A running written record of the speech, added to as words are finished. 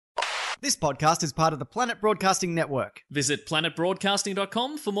This podcast is part of the Planet Broadcasting Network. Visit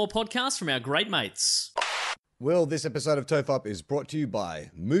planetbroadcasting.com for more podcasts from our great mates. Well, this episode of TOFOP is brought to you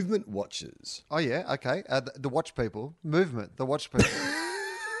by Movement Watches. Oh, yeah, okay. The watch people. Movement, the watch people.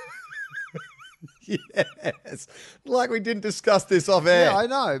 Yes. Like we didn't discuss this off air. Yeah, I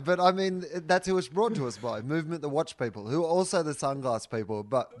know, but I mean, that's who it's brought to us by. Movement, the watch people, who are also the sunglass people,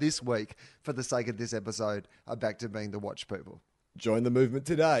 but this week, for the sake of this episode, are back to being the watch people. Join the movement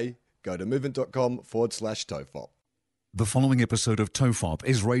today. Go to movement.com/TOFOP. The following episode of TOFOP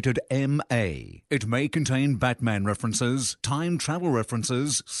is rated MA. It may contain Batman references, time travel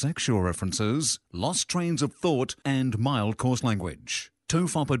references, sexual references, lost trains of thought, and mild coarse language.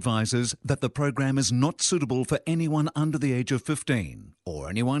 TOFOP advises that the program is not suitable for anyone under the age of 15 or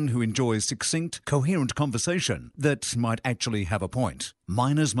anyone who enjoys succinct, coherent conversation that might actually have a point.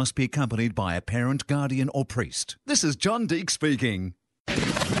 Minors must be accompanied by a parent, guardian, or priest. This is John Deek speaking.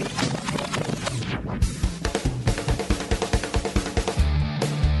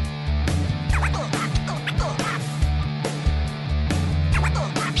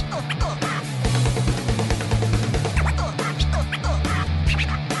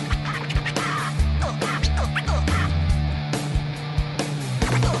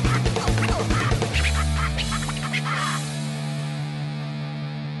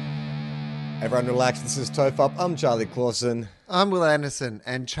 Everyone relax. This is TOFOP. I'm Charlie Clausen. I'm Will Anderson,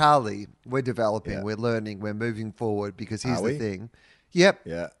 and Charlie, we're developing, Yeah. we're learning, we're moving forward, because here's Are the we? thing. Yep.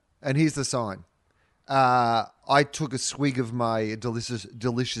 Yeah. And here's the sign. I took a swig of my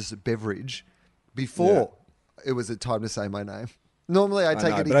delicious beverage before it was time to say my name. Normally I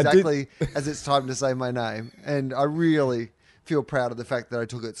take know, it but I did- exactly as it's time to say my name, and I really feel proud of the fact that I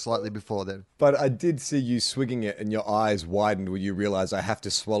took it slightly before then. But I did see you swigging it and your eyes widened when you realised I have to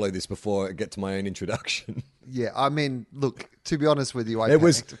swallow this before I get to my own introduction. Yeah, I mean, look, to be honest with you, I It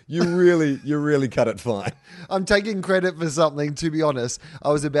was, panicked. you really cut it fine. I'm taking credit for something, to be honest. I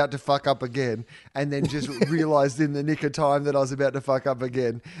was about to fuck up again, and then just realised in the nick of time that I was about to fuck up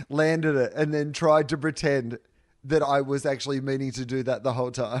again, landed it, and then tried to pretend that I was actually meaning to do that the whole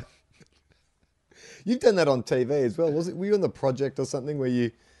time. You've done that on TV as well. Were you on The Project or something where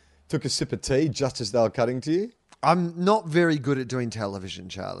you took a sip of tea just as they were cutting to you? I'm not very good at doing television,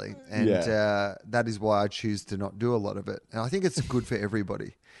 Charlie, and that is why I choose to not do a lot of it. And I think it's good for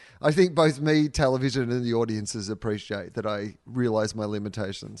everybody. I think both me, television, and the audiences appreciate that I realise my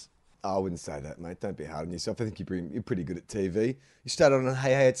limitations. I wouldn't say that, mate. Don't be hard on yourself. I think you're pretty good at TV. You started on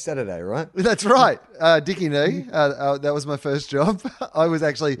Hey Hey It's Saturday, right? That's right. Dickie Nee, that was my first job.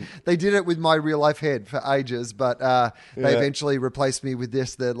 They did it with my real life head for ages, but they eventually replaced me with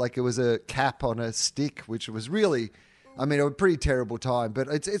this, it was a cap on a stick, which was really, I mean, a pretty terrible time. But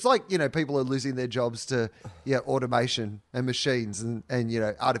it's like, people are losing their jobs to automation and machines and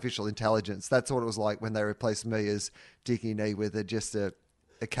artificial intelligence. That's what it was like when they replaced me as Dickie Nee with just a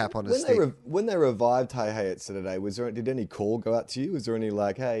cap on a stick. When they revived Hey Hey It's Saturday, did any call go out to you? Was there any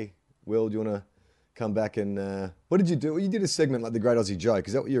hey, Will, do you want to come back and... what did you do? Well, you did a segment like The Great Aussie Joke.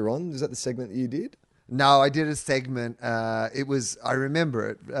 Is that what you're on? Is that the segment that you did? No, I did a segment. I remember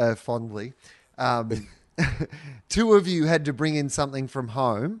it fondly. Two of you had to bring in something from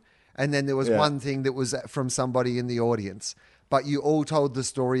home, and then there was one thing that was from somebody in the audience. But you all told the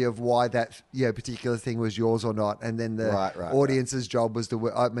story of why that particular thing was yours or not, and then the audience's job was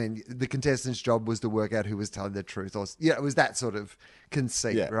the contestant's job was to work out who was telling the truth, or it was that sort of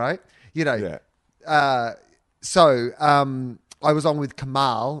conceit, right? So I was on with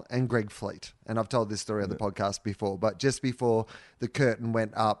Kamal and Greg Fleet, and I've told this story on the podcast before. But just before the curtain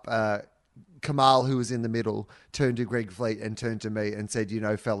went up, Kamal, who was in the middle, turned to Greg Fleet and turned to me and said,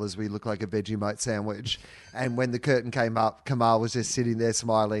 fellas, we look like a Vegemite sandwich. And when the curtain came up, Kamal was just sitting there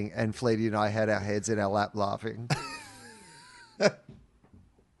smiling, and Fleety and I had our heads in our lap laughing.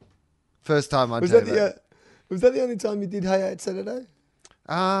 First time on TV. Was that the only time you did Hey Hey It's Saturday?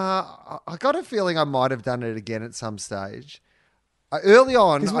 I got a feeling I might have done it again at some stage. Early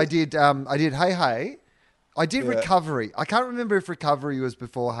on, I did Hey Hey. I did Recovery. I can't remember if Recovery was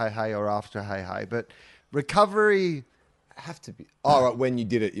before Hey Hey or after Hey Hey, but Recovery... Have to be... Oh, right, when you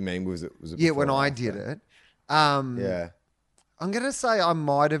did it, you mean? Was it Yeah, when I did it. I'm going to say I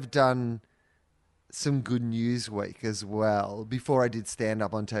might have done some Good News Week as well before I did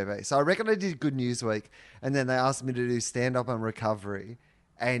stand-up on TV. So I reckon I did Good News Week, and then they asked me to do stand-up on Recovery,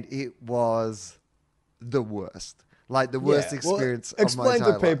 and it was the worst. Like the worst experience of my Explain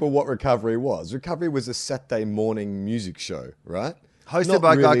entire to people life. what Recovery was. Recovery was a Saturday morning music show, right? Hosted Not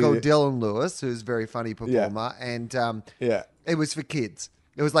by a guy really- called Dylan Lewis, who's a very funny performer. And it was for kids.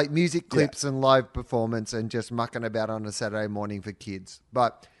 It was like music clips and live performance and just mucking about on a Saturday morning for kids.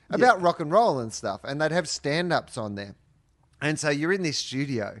 But about rock and roll and stuff. And they'd have stand-ups on there. And so you're in this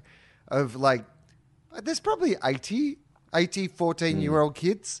studio of like, there's probably 80 14-year-old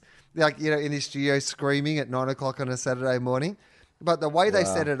kids, like, you know, in this studio screaming at 9 o'clock on a Saturday morning. But the way they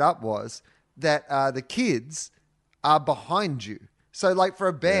set it up was that the kids are behind you. So like for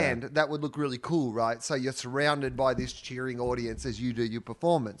a band, that would look really cool, right? So you're surrounded by this cheering audience as you do your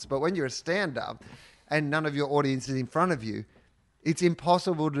performance. But when you're a stand-up and none of your audience is in front of you, it's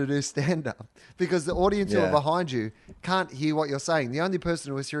impossible to do stand-up because the audience who are behind you can't hear what you're saying. The only person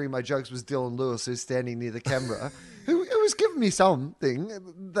who was hearing my jokes was Dylan Lewis, who's standing near the camera, who was giving me something.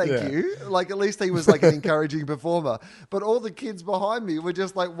 Thank you. Like, at least he was like an encouraging performer. But all the kids behind me were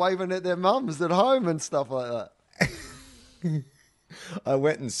just like waving at their mums at home and stuff like that. I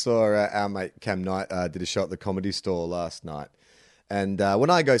went and saw our mate Cam Knight did a show at the Comedy Store last night. And when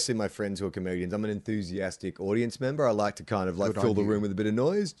I go see my friends who are comedians, I'm an enthusiastic audience member. I like to kind of like fill the room with a bit of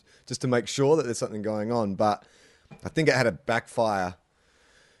noise just to make sure that there's something going on. But I think it had a backfire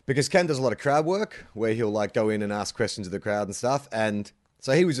because Cam does a lot of crowd work where he'll like go in and ask questions of the crowd and stuff. And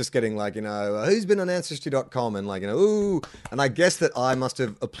so he was just getting like, you know, who's been on Ancestry.com and like, you know, ooh. And I guess that I must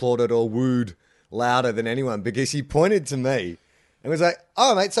have applauded or wooed louder than anyone because he pointed to me. And was like,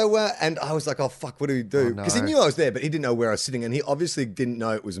 oh, mate, so, and I was like, oh, fuck, what do we do? Because he knew I was there, but he didn't know where I was sitting. And he obviously didn't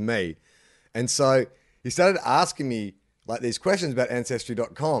know it was me. And so he started asking me, like, these questions about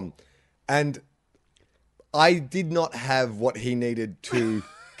Ancestry.com. And I did not have what he needed to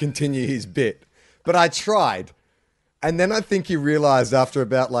continue his bit. But I tried. And then I think he realized after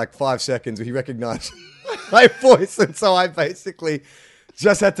about, like, 5 seconds, he recognized my voice. And so I basically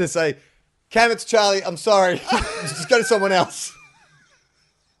just had to say, Cam, it's Charlie. I'm sorry. Just go to someone else.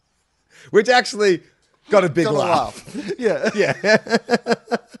 Which actually got a big laugh. Yeah. Yeah.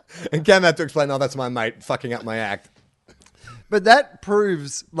 And Cam had to explain, oh, that's my mate fucking up my act. But that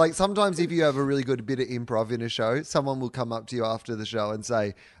proves, like, sometimes if you have a really good bit of improv in a show, someone will come up to you after the show and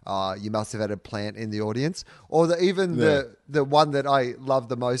say, you must have had a plant in the audience. Or the one that I love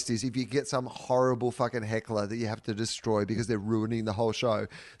the most is if you get some horrible fucking heckler that you have to destroy because they're ruining the whole show,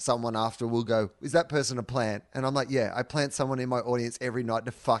 someone after will go, is that person a plant? And I'm like, yeah, I plant someone in my audience every night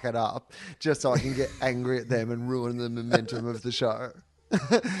to fuck it up just so I can get angry at them and ruin the momentum of the show.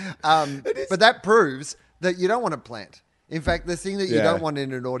 But that proves that you don't want to plant. In fact, the thing that you don't want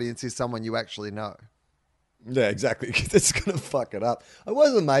in an audience is someone you actually know. Yeah, exactly. Because it's going to fuck it up. I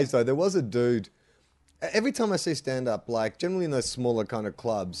was amazed, though. There was a dude. Every time I see stand-up, like, generally in those smaller kind of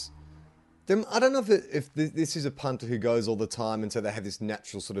clubs, I don't know if this is a punter who goes all the time and so they have this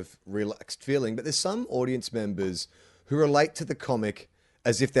natural sort of relaxed feeling, but there's some audience members who relate to the comic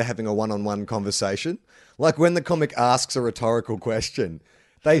as if they're having a one-on-one conversation. Like when the comic asks a rhetorical question,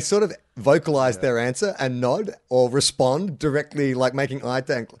 they sort of vocalize their answer and nod or respond directly, like making eye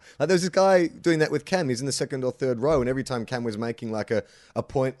contact. Like there was this guy doing that with Cam. He's in the second or third row, and every time Cam was making like a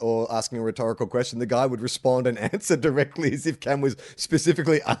point or asking a rhetorical question, the guy would respond and answer directly as if Cam was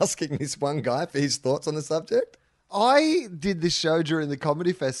specifically asking this one guy for his thoughts on the subject. I did this show during the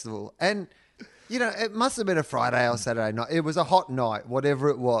comedy festival, and you know, it must have been a Friday or Saturday night. It was a hot night, whatever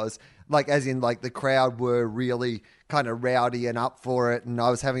it was. Like, as in, like, the crowd were really kind of rowdy and up for it, and I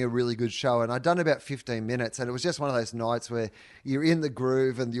was having a really good show, and I'd done about 15 minutes, and it was just one of those nights where you're in the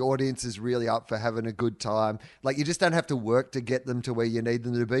groove and the audience is really up for having a good time. Like, you just don't have to work to get them to where you need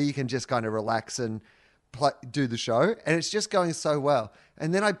them to be. You can just kind of relax and do the show, and it's just going so well.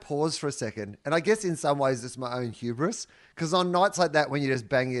 And then I paused for a second, and I guess in some ways it's my own hubris, because on nights like that when you just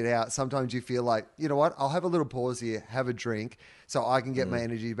bang it out, sometimes you feel like, you know what, I'll have a little pause here, have a drink, so I can get my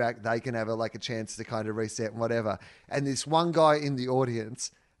energy back, they can have a chance to kind of reset and whatever. And this one guy in the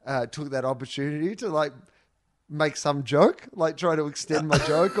audience took that opportunity to make some joke, like try to extend my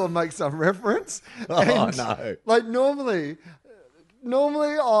joke or make some reference. No. Like normally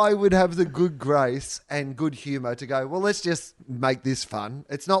I would have the good grace and good humor to go, well, let's just make this fun.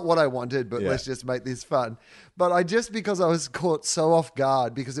 It's not what I wanted, but let's just make this fun. But because I was caught so off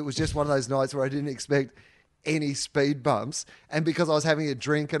guard, because it was just one of those nights where I didn't expect any speed bumps, and because I was having a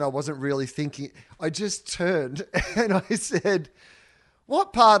drink and I wasn't really thinking, I just turned and I said,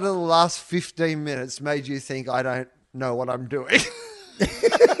 what part of the last 15 minutes made you think I don't know what I'm doing?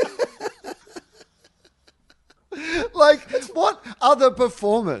 Like, what other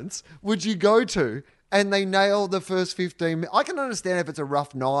performance would you go to and they nail the first 15 minutes? I can understand if it's a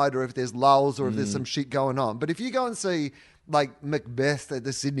rough night or if there's lulls or if there's some shit going on. But if you go and see like Macbeth at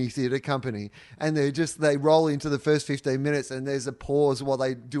the Sydney Theatre Company and they roll into the first 15 minutes and there's a pause while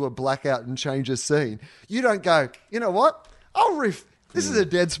they do a blackout and change a scene, you don't go, you know what? I'll riff. This is a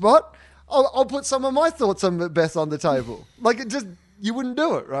dead spot. I'll put some of my thoughts on Macbeth on the table. Like, it just you wouldn't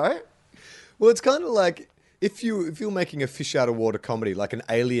do it, right? Well, it's kind of like if you're making a fish out of water comedy, like an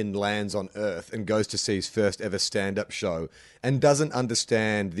alien lands on Earth and goes to see his first ever stand-up show and doesn't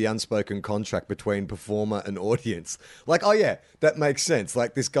understand the unspoken contract between performer and audience. Like, oh yeah, that makes sense.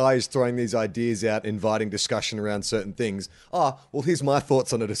 Like this guy is throwing these ideas out, inviting discussion around certain things. Oh, well, here's my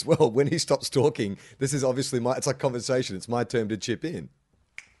thoughts on it as well. When he stops talking, this is obviously it's like conversation. It's my turn to chip in.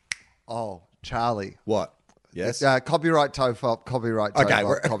 Oh, Charlie. What? Yes? Copyright Tofop, copyright Tofop, Okay,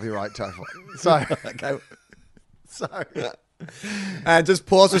 copyright Tofop. So, Okay. so And just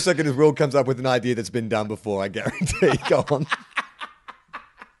pause for a second as Will comes up with an idea that's been done before, I guarantee. Go on.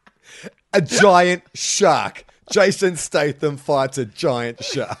 A giant shark. Jason Statham fights a giant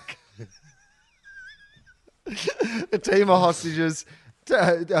shark. a team of hostages,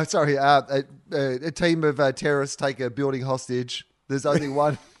 a team of terrorists take a building hostage. There's only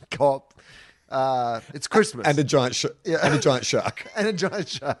one cop. It's Christmas. And a giant shark. And a giant shark. And a giant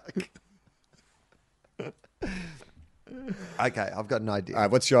shark. Okay, I've got an idea. All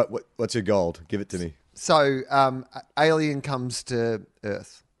right, what's your gold? Give it to me. So, Alien comes to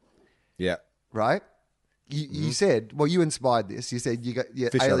Earth, Yeah. right? You said, well, you inspired this. You said Fish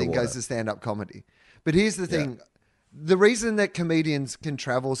out of Alien water. goes to stand-up comedy. But here's the thing. The reason that comedians can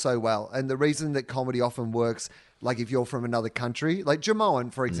travel so well and the reason that comedy often works, like if you're from another country, like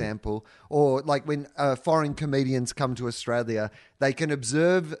Jamoan, for example, or like when foreign comedians come to Australia, they can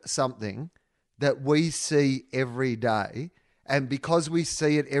observe something that we see every day. And because we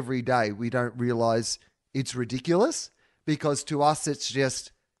see it every day, we don't realize it's ridiculous because to us, it's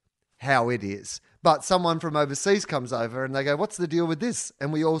just how it is. But someone from overseas comes over and they go, what's the deal with this?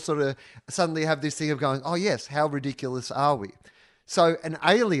 And we all sort of suddenly have this thing of going, oh yes, how ridiculous are we? So an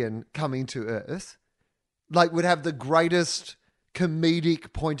alien coming to Earth, like would have the greatest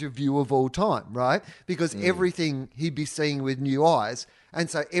comedic point of view of all time, right? Because everything he'd be seeing with new eyes. And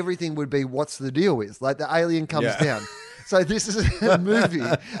so everything would be, what's the deal with? Like the alien comes down. So this is a movie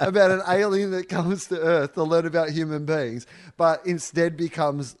about an alien that comes to Earth to learn about human beings, but instead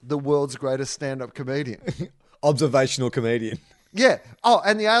becomes the world's greatest stand-up comedian. Observational comedian. Yeah. Oh,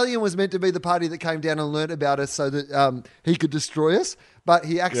 and the alien was meant to be the party that came down and learned about us so that he could destroy us, but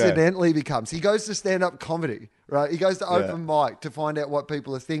he accidentally becomes. He goes to stand-up comedy, right? He goes to open mic to find out what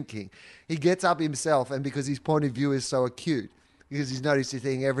people are thinking. He gets up himself, and because his point of view is so acute, because he's noticed he's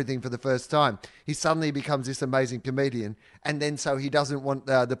seeing everything for the first time, he suddenly becomes this amazing comedian. And then so he doesn't want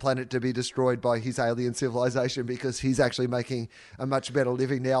the planet to be destroyed by his alien civilization because he's actually making a much better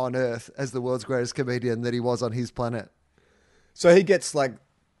living now on Earth as the world's greatest comedian than he was on his planet. So he gets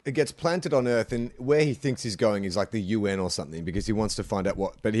it gets planted on Earth, and where he thinks he's going is like the UN or something because he wants to find out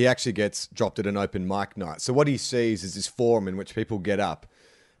what, but he actually gets dropped at an open mic night. So what he sees is this forum in which people get up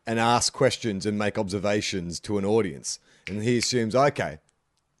and ask questions and make observations to an audience. And he assumes, okay,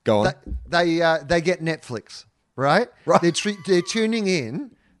 go on. They get Netflix, right? Right. They're tuning in,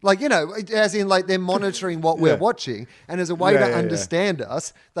 like, you know, as in like they're monitoring what we're watching. And as a way to understand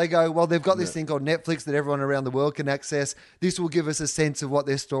us, they go, well, they've got this thing called Netflix that everyone around the world can access. This will give us a sense of what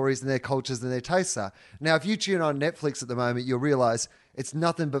their stories and their cultures and their tastes are. Now, if you tune on Netflix at the moment, you'll realize it's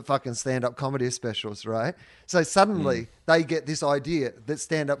nothing but fucking stand-up comedy specials, right? So suddenly they get this idea that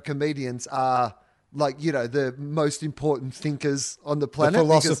stand-up comedians are like, you know, the most important thinkers on the planet. The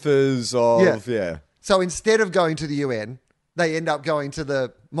philosophers of. So instead of going to the UN, they end up going to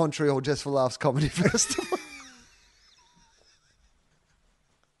the Montreal Just for Laughs Comedy Festival.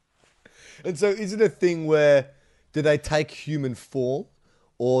 And so is it a thing where do they take human form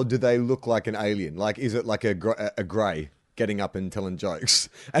or do they look like an alien? Like, is it like a grey getting up and telling jokes?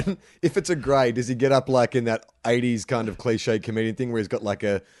 And if it's a grey, does he get up like in that 80s kind of cliche comedian thing where he's got like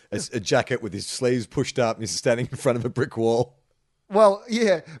a jacket with his sleeves pushed up and he's standing in front of a brick wall? Well,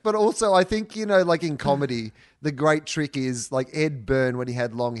 yeah, but also I think, you know, like in comedy, the great trick is like Ed Byrne, when he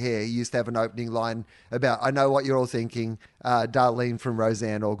had long hair, he used to have an opening line about, I know what you're all thinking, Darlene from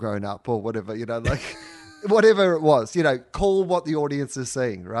Roseanne all grown up or whatever, you know, like whatever it was, you know, call what the audience is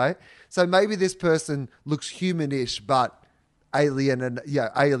seeing, right? So maybe this person looks humanish, but alien and,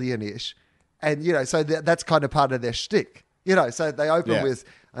 alienish. And, you know, so that's kind of part of their shtick, you know, so they open with,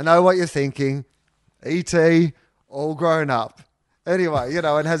 I know what you're thinking, E.T., all grown up. Anyway, you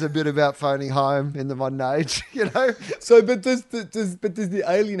know, and has a bit about phoning home in the modern age, you know. So, but does the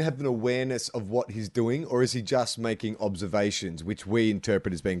alien have an awareness of what he's doing, or is he just making observations, which we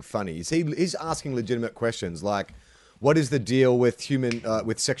interpret as being funny? He's asking legitimate questions like, what is the deal with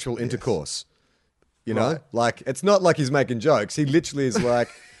with sexual intercourse? You know, like it's not like he's making jokes. He literally is like,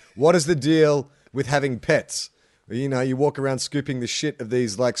 what is the deal with having pets? You know, you walk around scooping the shit of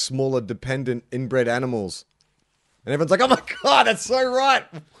these like smaller, dependent, inbred animals. And everyone's like, oh my God, that's so right.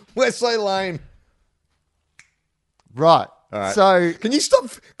 We're so lame. Right. All right. So Can you stop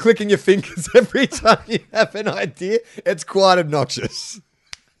clicking your fingers every time you have an idea? It's quite obnoxious.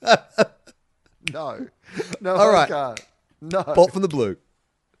 no, All I right. can't. No. Bolt from the blue.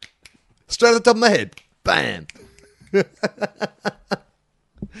 Straight at the top of my head. Bam.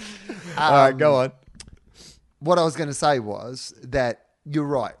 All right, go on. What I was going to say was that you're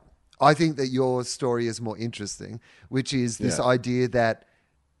right. I think that your story is more interesting, which is this Yeah. idea that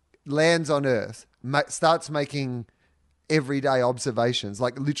lands on Earth, starts making everyday observations,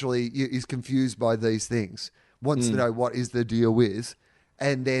 like literally is confused by these things, wants to know what is the deal with,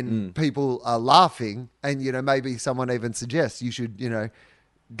 and then people are laughing, and maybe someone even suggests you should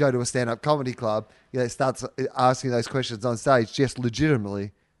go to a stand-up comedy club. Starts asking those questions on stage, just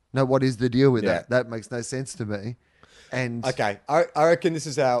legitimately. No, what is the deal with that? That makes no sense to me. And Okay, I reckon this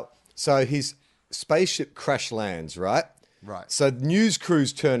is how. So his spaceship crash lands, right? Right. So news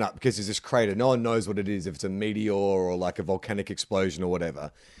crews turn up because there's this crater. No one knows what it is, if it's a meteor or like a volcanic explosion or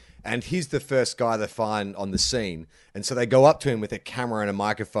whatever. And he's the first guy they find on the scene. And so they go up to him with a camera and a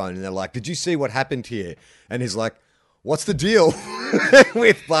microphone and they're like, did you see what happened here? And he's like, what's the deal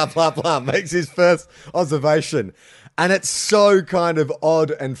with blah, blah, blah? Makes his first observation. And it's so kind of odd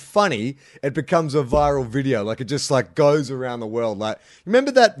and funny, it becomes a viral video. Like it just like goes around the world. Like,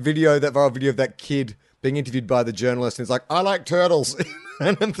 remember that viral video of that kid being interviewed by the journalist and he's like, I like turtles.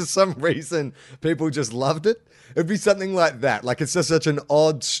 And then for some reason, people just loved it. It'd be something like that. Like it's just such an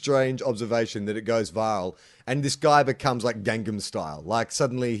odd, strange observation that it goes viral. And this guy becomes like Gangnam Style. Like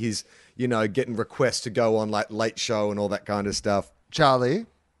suddenly he's, getting requests to go on like Late Show and all that kind of stuff. Charlie,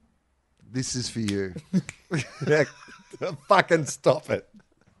 this is for you. Yeah, fucking stop it.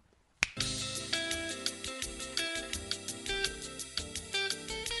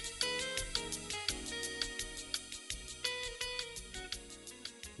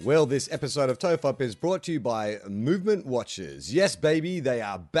 Well, this episode of TOEFOP is brought to you by Movement Watches. Yes, baby, they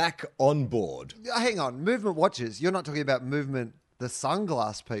are back on board. Hang on, Movement Watches. You're not talking about Movement, the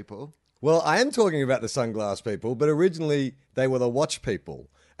sunglass people. Well, I am talking about the sunglass people, but originally they were the watch people.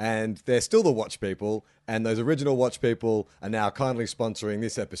 And they're still the watch people, and those original watch people are now kindly sponsoring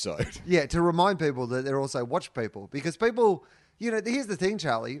this episode. Yeah, to remind people that they're also watch people. Because people, here's the thing,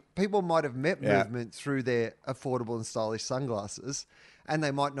 Charlie. People might have met Movement through their affordable and stylish sunglasses, and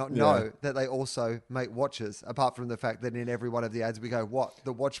they might not know that they also make watches, apart from the fact that in every one of the ads we go, what?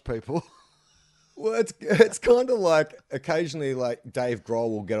 The watch people? Well, it's kind of like occasionally like Dave Grohl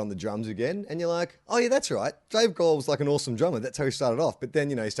will get on the drums again and you're like, oh yeah, that's right. Dave Grohl was like an awesome drummer. That's how he started off. But then,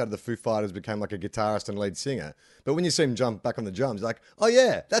 he started the Foo Fighters, became like a guitarist and lead singer. But when you see him jump back on the drums, you're like, oh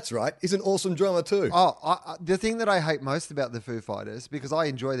yeah, that's right. He's an awesome drummer too. The thing that I hate most about the Foo Fighters, because I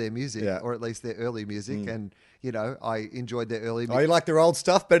enjoy their music, Yeah. or at least their early music, and, I enjoyed their early music. Oh, you like their old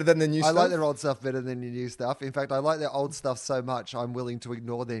stuff better than the new stuff? I like their old stuff better than the new stuff. In fact, I like their old stuff so much, I'm willing to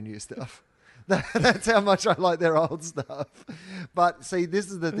ignore their new stuff. That's how much I like their old stuff. But see,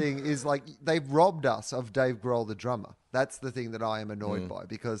 this is the thing, is like they've robbed us of Dave Grohl, the drummer. That's the thing that I am annoyed by,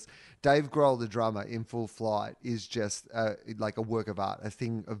 because Dave Grohl, the drummer, in full flight is just like a work of art, a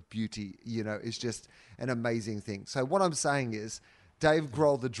thing of beauty, is just an amazing thing. So what I'm saying is Dave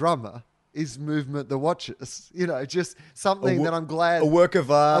Grohl, the drummer, is Movement, the watches, just something that I'm glad. A work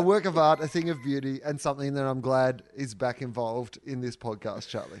of art. A work of art, a thing of beauty, and something that I'm glad is back involved in this podcast,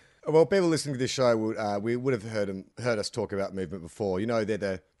 Charlie. Well, people listening to this show would have heard us talk about Movement before. They're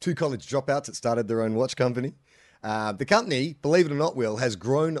the two college dropouts that started their own watch company. The company, believe it or not, Will, has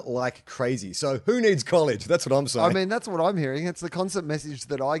grown like crazy. So who needs college? That's what I'm saying. I mean, that's what I'm hearing. It's the constant message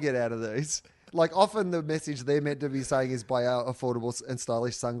that I get out of these. Like, often the message they're meant to be saying is buy our affordable and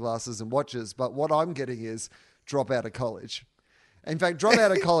stylish sunglasses and watches. But what I'm getting is drop out of college. In fact, drop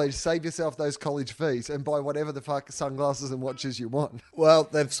out of college, save yourself those college fees, and buy whatever the fuck sunglasses and watches you want. Well,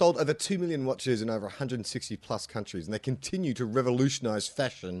 they've sold over 2 million watches in over 160 plus countries, and they continue to revolutionize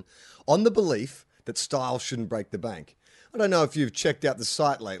fashion on the belief that style shouldn't break the bank. I don't know if you've checked out the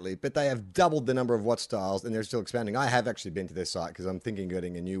site lately, but they have doubled the number of watch styles, and they're still expanding. I have actually been to their site because I'm thinking of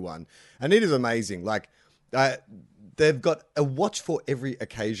getting a new one, and it is amazing. Like, they've got a watch for every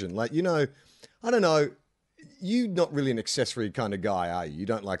occasion. Like, I don't know. You're not really an accessory kind of guy, are you? You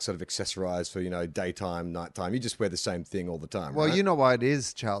don't like sort of accessorize for, daytime, nighttime. You just wear the same thing all the time, Well, right? you know why it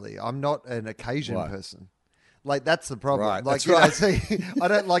is, Charlie. I'm not an occasion Why? person. Like, that's the problem. Right, Like, that's right. see, I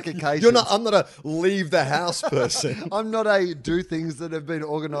don't like occasions. I'm not a leave the house person. I'm not a do things that have been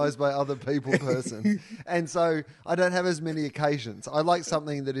organised by other people person. And so I don't have as many occasions. I like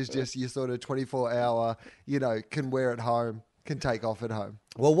something that is just your sort of 24-hour, can wear at home, can take off at home.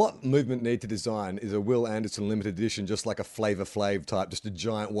 Well, what Movement need to design is a Will Anderson limited edition, just like a Flavor Flav type, just a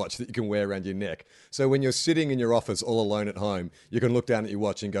giant watch that you can wear around your neck. So when you're sitting in your office all alone at home, you can look down at your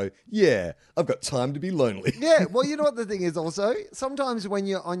watch and go, yeah, I've got time to be lonely. Yeah, well, you know what the thing is also? Sometimes when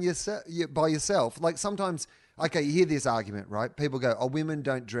you're on you're by yourself, like sometimes, okay, you hear this argument, right? People go, oh, women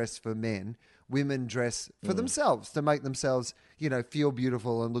don't dress for men. Women dress for themselves to make themselves, feel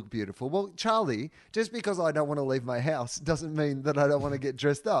beautiful and look beautiful. Well, Charlie, just because I don't want to leave my house doesn't mean that I don't want to get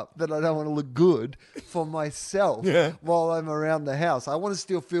dressed up, that I don't want to look good for myself while I'm around the house. I want to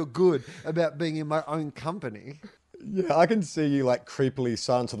still feel good about being in my own company. Yeah, I can see you like creepily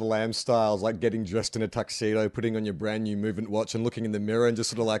Silence of the Lambs styles, like getting dressed in a tuxedo, putting on your brand new Movement watch and looking in the mirror and just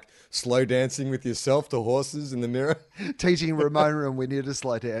sort of like slow dancing with yourself to horses in the mirror. Teaching Ramona and Winnie to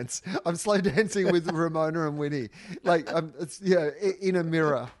slow dance. I'm slow dancing with Ramona and Winnie. Like, in a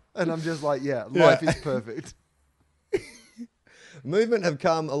mirror. And I'm just like, life is perfect. Movement have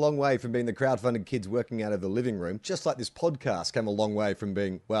come a long way from being the crowdfunded kids working out of the living room, just like this podcast came a long way from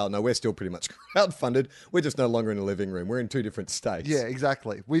being, well, no, we're still pretty much crowdfunded. We're just no longer in a living room. We're in two different states. Yeah,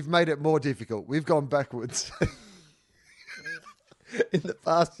 exactly. We've made it more difficult. We've gone backwards. In the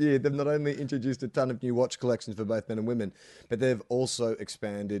past year, they've not only introduced a ton of new watch collections for both men and women, but they've also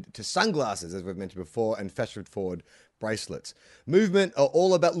expanded to sunglasses, as we've mentioned before, and fashion-forward bracelets. Movement are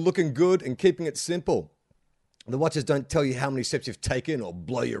all about looking good and keeping it simple. The watches don't tell you how many steps you've taken or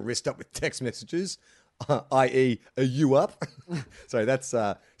blow your wrist up with text messages, i.e. are you up? Sorry, that's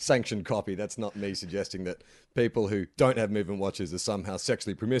sanctioned copy. That's not me suggesting that people who don't have Movement watches are somehow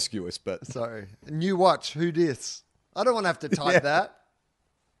sexually promiscuous, but... Sorry. New watch, who dis? I don't want to have to type that.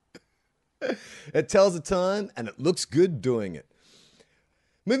 It tells the time and it looks good doing it.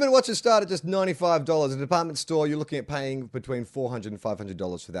 Movement watches start at just $95. At a department store, you're looking at paying between $400 and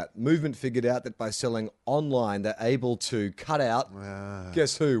 $500 for that. Movement figured out that by selling online, they're able to cut out,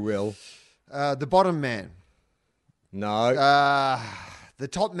 guess who, Will? The bottom man. No. The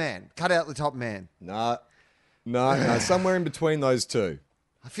top man. Cut out the top man. No, somewhere in between those two.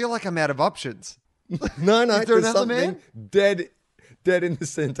 I feel like I'm out of options. No, Is there there's another something man? dead in the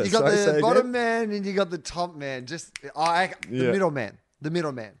center. You got Sorry, the bottom man and you got the top man. Just the middle man. The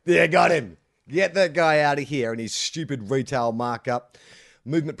middle man. Yeah, got him. Get that guy out of here and his stupid retail markup.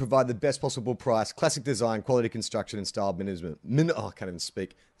 Movement provide the best possible price, classic design, quality construction, and styled minimalism. I can't even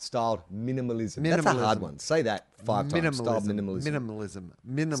speak. Styled minimalism. That's a hard one. Say that 5 times. Styled minimalism.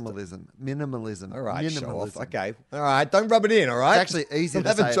 Minimalism. All right, show off. Okay. All right, don't rub it in, all right? It's actually easy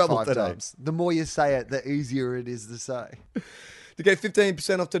to say it 5 times. The more you say it, the easier it is to say. To get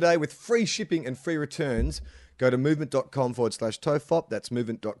 15% off today with free shipping and free returns, go to movement.com/TOFOP. That's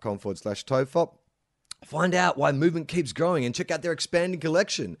movement.com/TOFOP. Find out why Movement keeps growing and check out their expanding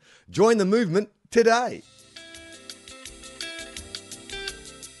collection. Join the movement today.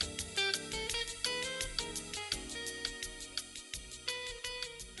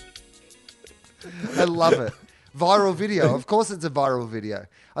 I love it. Viral video. Of course it's a viral video.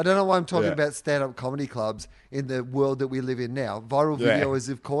 I don't know why I'm talking about stand-up comedy clubs in the world that we live in now. Viral video is,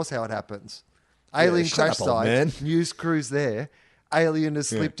 of course, how it happens. Alien crash site, news crews there. Alien has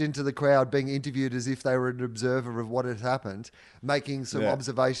slipped into the crowd being interviewed as if they were an observer of what had happened. Making some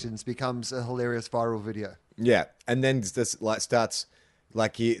observations becomes a hilarious viral video. Yeah, and then this starts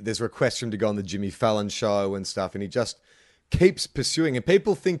there's requests for him to go on the Jimmy Fallon show and stuff, and he just keeps pursuing. And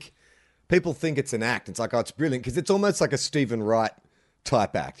people think it's an act. It's like, oh, it's brilliant because it's almost like a Stephen Wright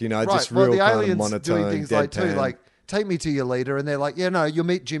type act, just real the kind aliens of monotone, doing things like take me to your leader, and they're like, yeah, no, you'll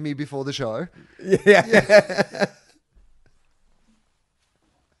meet Jimmy before the show. Yeah.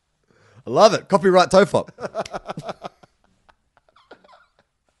 I love it. Copyright TOFOP.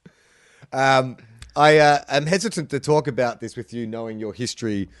 I am hesitant to talk about this with you, knowing your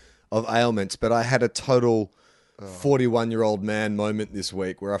history of ailments, but I had a total 41-year-old man moment this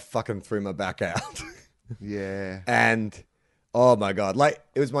week where I fucking threw my back out. Yeah. And, oh my God,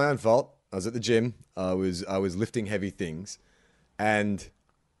 it was my own fault. I was at the gym. I was lifting heavy things. And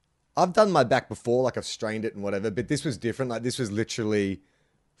I've done my back before, I've strained it and whatever, but this was different. This was literally...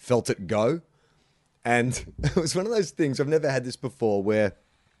 felt it go. And it was one of those things, I've never had this before, where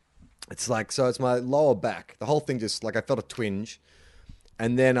it's so it's my lower back. The whole thing just, I felt a twinge.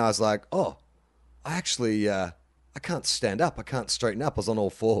 And then I was like, oh, I actually, I can't stand up. I can't straighten up. I was on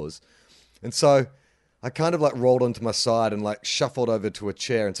all fours. And so I kind of rolled onto my side and shuffled over to a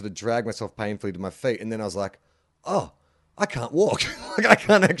chair and sort of dragged myself painfully to my feet. And then I was like, oh, I can't walk. I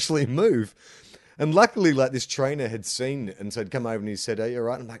can't actually move. And luckily, this trainer had seen it and so he'd come over and he said, are you all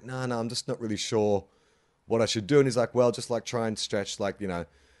right? I'm like, no, I'm just not really sure what I should do. And he's like, well, just try and stretch,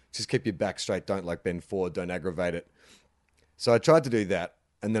 just keep your back straight. Don't bend forward. Don't aggravate it. So I tried to do that.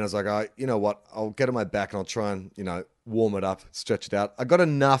 And then I was like, you know what? I'll get on my back and I'll try and, warm it up, stretch it out. I got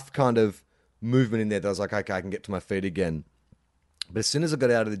enough kind of movement in there that I was like, okay, I can get to my feet again. But as soon as I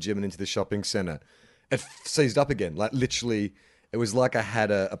got out of the gym and into the shopping center, it seized up again. Like literally, it was like I had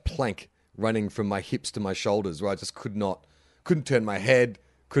a plank running from my hips to my shoulders where I just couldn't turn my head,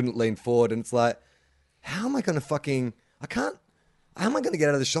 couldn't lean forward. And it's like, how am I going to how am I going to get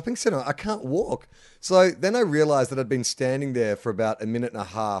out of the shopping center? I can't walk. So then I realized that I'd been standing there for about a minute and a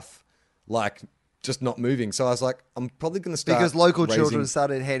half, like just not moving. So I was like, I'm probably going to start Because local raising... children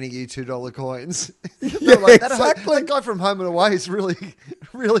started handing you $2 coins. Yeah, like, exactly. That guy from Home and Away is really,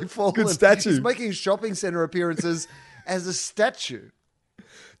 really fallen. Good statue. He's making shopping center appearances as a statue.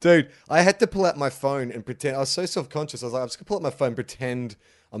 Dude, I had to pull out my phone and pretend. I was so self-conscious. I was like, I'm just going to pull out my phone, pretend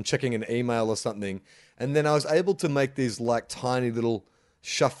I'm checking an email or something. And then I was able to make these like tiny little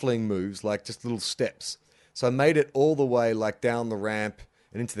shuffling moves, like just little steps. So I made it all the way like down the ramp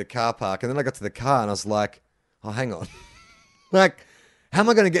and into the car park. And then I got to the car and I was like, oh, hang on. Like, how am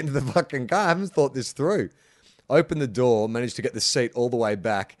I going to get into the fucking car? I haven't thought this through. Opened the door, managed to get the seat all the way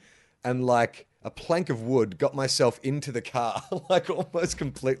back, and like a plank of wood, got myself into the car, like almost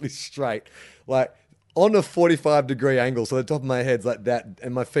completely straight, like on a 45-degree angle. So the top of my head's like that,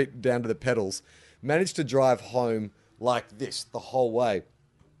 and my feet down to the pedals. Managed to drive home like this the whole way.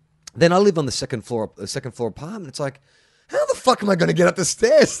 Then I live on the second floor apartment. It's like, how the fuck am I going to get up the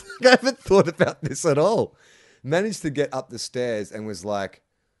stairs? I haven't thought about this at all. Managed to get up the stairs and was like,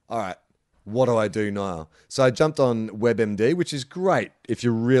 all right, what do I do now? So I jumped on WebMD, which is great if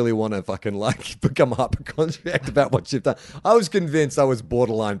you really want to fucking like become hypochondriac about what you've done. I was convinced I was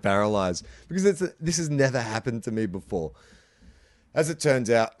borderline paralyzed because this has never happened to me before. As it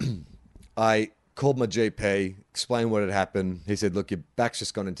turns out, I called my GP, explained what had happened. He said, look, your back's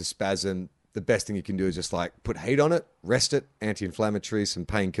just gone into spasm. The best thing you can do is just like put heat on it, rest it, anti-inflammatory, some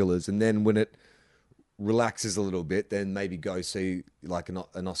painkillers. And then when it relaxes a little bit, then maybe go see like an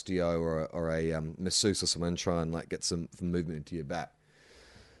osteo or a masseuse or someone and try and like get some movement into your back.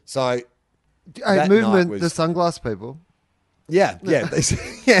 So movement, the sunglass people. Yeah. They said,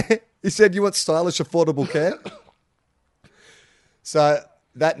 yeah. He said, you want stylish, affordable care? So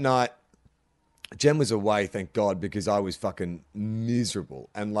that night, Jen was away, thank God, because I was fucking miserable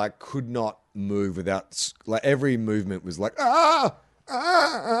and like could not move without, like every movement was like, ah.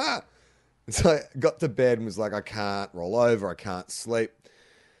 So I got to bed and was like, I can't roll over, I can't sleep.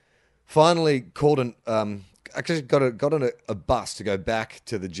 Finally called actually got on a bus to go back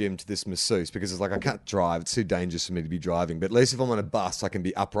to the gym to this masseuse because it's like, I can't drive. It's too dangerous for me to be driving. But at least if I'm on a bus, I can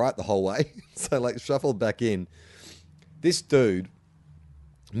be upright the whole way. So like shuffled back in. This dude,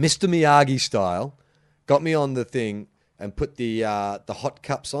 Mr. Miyagi style, got me on the thing and put the hot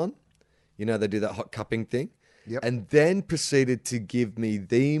cups on. You know, they do that hot cupping thing. Yep. And then proceeded to give me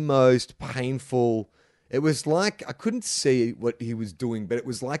the most painful... It was like, I couldn't see what he was doing, but it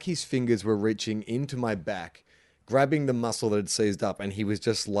was like his fingers were reaching into my back, grabbing the muscle that had seized up, and he was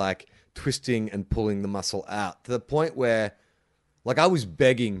just like twisting and pulling the muscle out to the point where like I was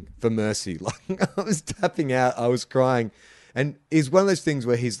begging for mercy. Like I was tapping out, I was crying. And it's one of those things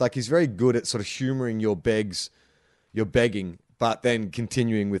where he's very good at sort of humoring your begging, but then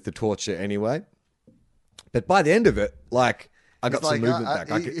continuing with the torture anyway. But by the end of it, like I got some movement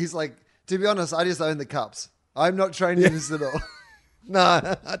back. He's like, to be honest, I just own the cups. I'm not trained in this at all. No,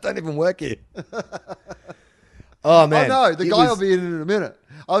 I don't even work here. Oh, man. Oh, no, the guy will be in a minute.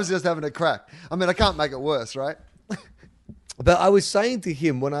 I was just having a crack. I mean, I can't make it worse, right? But I was saying to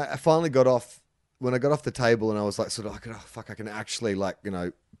him when I finally got off, when I got off the table and I was like, sort of like, oh, fuck, I can actually like,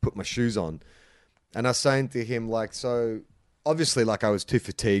 put my shoes on. And I was saying to him, like, so obviously like I was too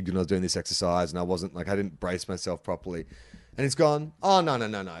fatigued when I was doing this exercise and I wasn't like, I didn't brace myself properly. And he's gone, oh, no.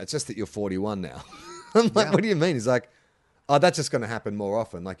 It's just that you're 41 now. I'm like, What do you mean? He's like, oh, that's just going to happen more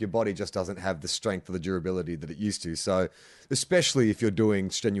often. Like your body just doesn't have the strength or the durability that it used to. So especially if you're doing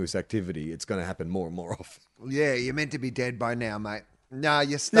strenuous activity, it's going to happen more and more often. Yeah, you're meant to be dead by now, mate. No,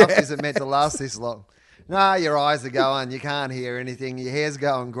 your stuff isn't meant to last this long. No, your eyes are going, you can't hear anything, your hair's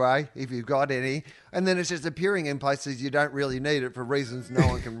going grey, if you've got any, and then it's just appearing in places you don't really need it for reasons no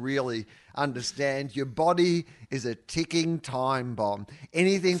one can really understand. Your body is a ticking time bomb.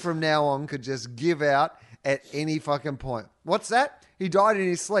 Anything from now on could just give out at any fucking point. What's that? He died in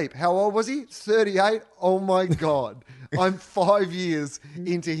his sleep. How old was he? 38? Oh my God. I'm 5 years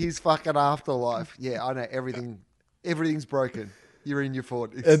into his fucking afterlife. Yeah, I know everything's broken. You're in your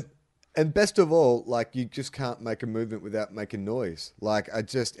 40s. And best of all, like you just can't make a movement without making noise. Like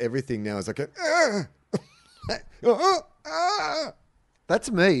everything now is like That's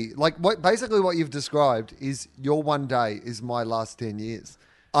me. Like basically what you've described is your one day is my last 10 years.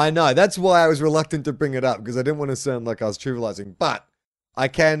 I know. That's why I was reluctant to bring it up, because I didn't want to sound like I was trivializing. But I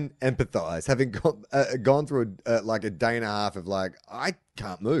can empathize, having gone through like a day and a half of like, I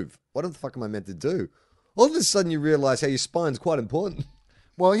can't move. What the fuck am I meant to do? All of a sudden you realize how your spine's quite important.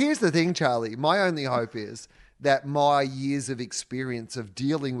 Well, here's the thing, Charlie. My only hope is that my years of experience of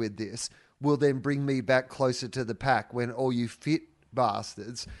dealing with this will then bring me back closer to the pack when all you fit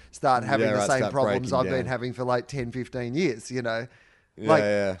bastards start having the same start problems breaking I've been down. having for like 10, 15 years, you know?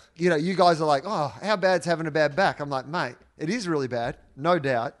 Yeah. You know, you guys are like, oh, how bad's having a bad back? I'm like, mate, it is really bad, no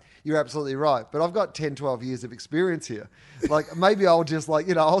doubt. You're absolutely right. But I've got 10, 12 years of experience here. Like, maybe I'll just like,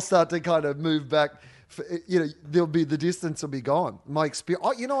 you know, I'll start to kind of move back. You know, the distance will be gone. My experience,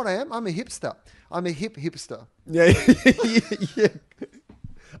 oh, you know what I am? I'm a hipster. I'm a hipster. Yeah. Yeah.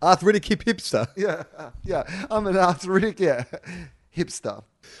 Arthritic hipster. Yeah. I'm an arthritic, hipster.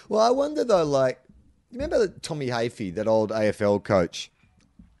 Well, I wonder though, like, you remember that Tommy Hafey, that old AFL coach,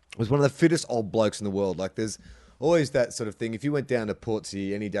 was one of the fittest old blokes in the world. Like, there's always that sort of thing. If you went down to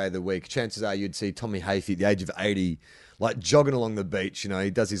Portsea any day of the week, chances are you'd see Tommy Hafey at the age of 80, like jogging along the beach. You know,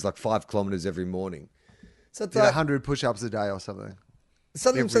 he does his like 5 kilometers every morning. So it's Did like 100 push-ups a day or something.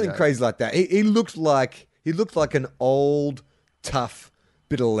 something day. crazy like that. He looked like an old, tough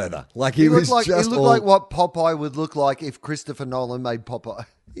bit of leather. Like he was He just looked all, like what Popeye would look like if Christopher Nolan made Popeye.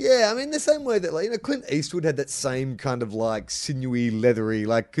 Yeah, I mean, the same way that, like, you know, Clint Eastwood had that same kind of, like, sinewy, leathery,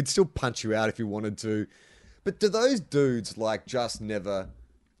 like, could still punch you out if you wanted to. But do those dudes, like, just never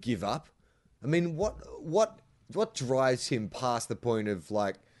give up? I mean, what drives him past the point of,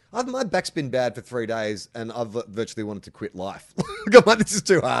 like, my back's been bad for 3 days and I've virtually wanted to quit life. I'm like, this is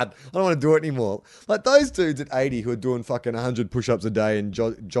too hard. I don't want to do it anymore. Like, those dudes at 80 who are doing fucking 100 push-ups a day and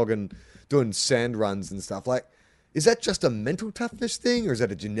jogging, doing sand runs and stuff, like, is that just a mental toughness thing, or is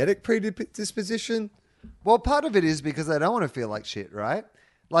that a genetic predisposition? Well, part of it is because they don't want to feel like shit, right?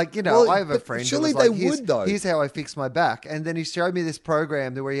 Like, you know, Well, I have a but friend who surely was like, they would, though. here's how I fix my back. And then he showed me this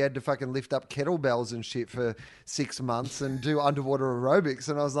program where he had to fucking lift up kettlebells and shit for 6 months and do underwater aerobics.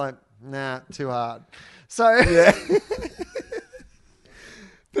 And I was like, nah, too hard. So, Yeah.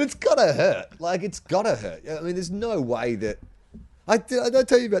 But it's gotta hurt. Like, it's gotta hurt. I mean, there's no way that... I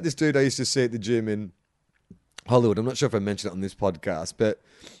tell you about this dude I used to see at the gym in Hollywood. I'm not sure if I mentioned it on this podcast, but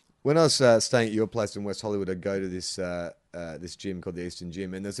when I was staying at your place in West Hollywood, I'd go to this this gym called the Eastern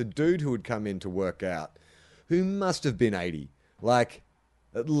Gym, and there's a dude who would come in to work out who must have been 80, like,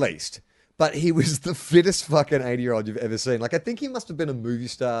 at least. But he was the fittest fucking 80-year-old you've ever seen. Like, I think he must have been a movie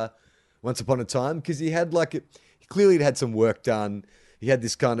star once upon a time, because he had, like, he clearly had some work done. He had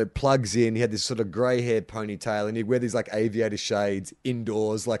this kind of plugs in. He had this sort of grey hair ponytail, and he'd wear these, like, aviator shades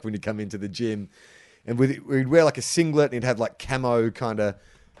indoors, like, when you come into the gym. And he'd wear, like, a singlet, and he'd have, like, camo kind of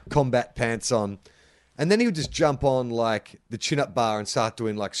combat pants on. And then he would just jump on, like, the chin-up bar and start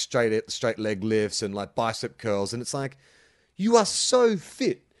doing, like, straight leg lifts and, like, bicep curls. And it's like, you are so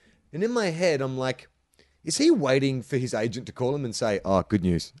fit. And in my head, I'm like, is he waiting for his agent to call him and say, oh, good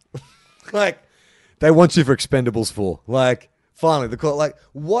news? Like, they want you for Expendables 4. Like, finally, the call. Like,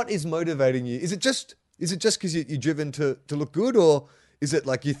 what is motivating you? Is it just because you're driven to look good? Or is it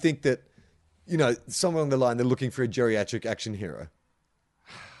like you think that, you know, somewhere along the line, they're looking for a geriatric action hero?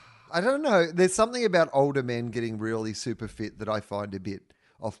 I don't know. There's something about older men getting really super fit that I find a bit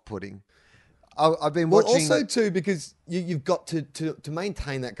off-putting. I've been Well, watching... also too, because you've got to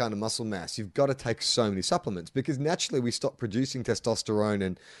maintain that kind of muscle mass, you've got to take so many supplements, because naturally we stop producing testosterone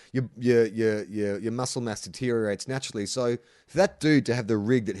and your muscle mass deteriorates naturally. So for that dude to have the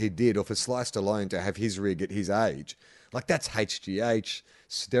rig that he did, or for Sly Stallone to have his rig at his age, like, that's HGH,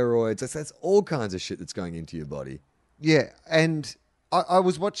 steroids, that's all kinds of shit that's going into your body. Yeah, and I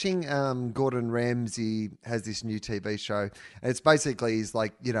was watching Gordon Ramsay has this new TV show. And it's basically he's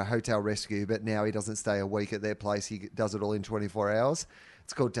like, you know, hotel rescue, but now he doesn't stay a week at their place. He does it all in 24 hours.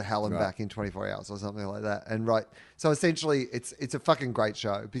 It's called To Hell and Back in 24 Hours or something like that. And so essentially it's a fucking great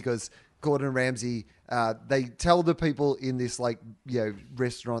show, because Gordon Ramsay, they tell the people in this, like, you know,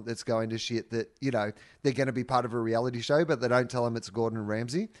 restaurant that's going to shit that, you know, they're going to be part of a reality show, but they don't tell them it's Gordon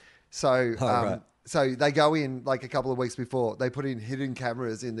Ramsay. So, right. So they go in like a couple of weeks before, they put in hidden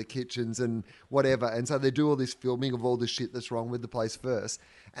cameras in the kitchens and whatever. And so they do all this filming of all the shit that's wrong with the place first.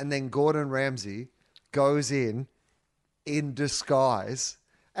 And then Gordon Ramsay goes in disguise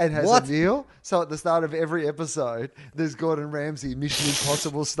and has a meal. So at the start of every episode, there's Gordon Ramsay, Mission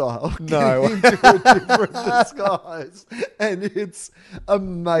Impossible style, No. getting into a different disguise. And it's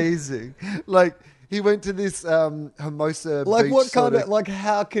amazing. Like, he went to this Hermosa Like, beach what kind of, like,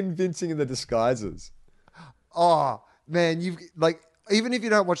 how convincing are the disguises? Oh, man, you've like even if you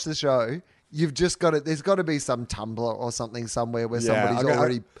don't watch the show, you've just got to. There's got to be some Tumblr or something somewhere where somebody's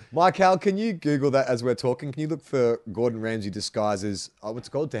already. Mike Hal, can you Google that as we're talking? Can you look for Gordon Ramsay disguises? What's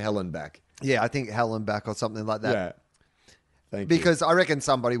it called? To Hell and Back. Yeah, I think Hell and Back or something like that. Yeah. Thank you. Because I reckon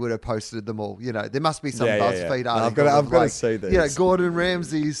somebody would have posted them all. You know, there must be some BuzzFeed No, article. I've got to like, see these. You know, Gordon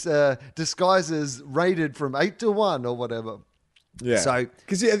Ramsay's disguises rated from 8 to 1 or whatever. Yeah. So,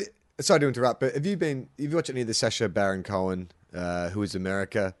 because sorry to interrupt, but have you watched any of the Sacha Baron Cohen, Who Is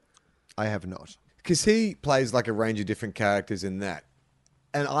America? I have not. Because he plays like a range of different characters in that,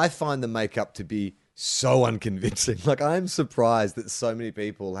 and I find the makeup to be so unconvincing. Like, I'm surprised that so many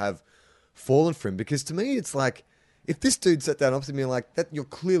people have fallen for him. Because to me, it's like, if this dude sat down opposite me like that, you're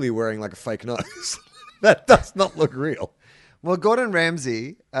clearly wearing like a fake nose. That does not look real. Well, Gordon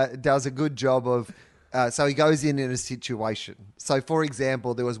Ramsay does a good job of. So he goes in a situation. So, for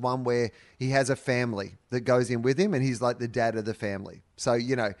example, there was one where he has a family that goes in with him and he's like the dad of the family. So,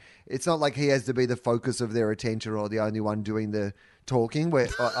 you know, it's not like he has to be the focus of their attention or the only one doing the talking. Where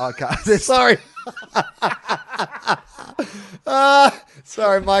I can't. Sorry.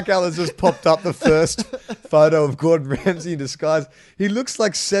 Sorry, Mike Allen just popped up the first photo of Gordon Ramsay in disguise. He looks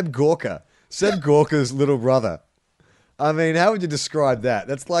like Seb Gorka. Seb Gorka's little brother. I mean, how would you describe that?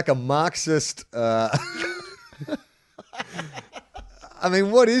 That's like a Marxist. I mean,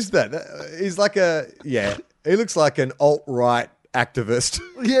 what is that? He's like he looks like an alt-right activist.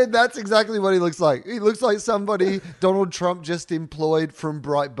 Yeah, that's exactly what he looks like. He looks like somebody Donald Trump just employed from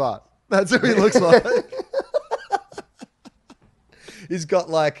Breitbart. That's what he looks like. He's got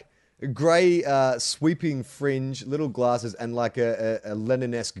like a grey sweeping fringe, little glasses, and like a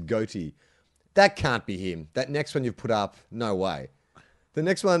Lenin-esque goatee. That can't be him. That next one you've put up, no way. The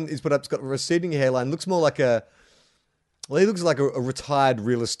next one he's put up, it's got a receding hairline. Looks more like he looks like a retired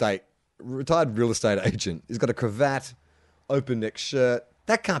real estate agent. He's got a cravat, open neck shirt.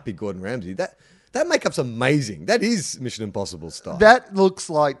 That can't be Gordon Ramsay. That makeup's amazing. That is Mission Impossible style. That looks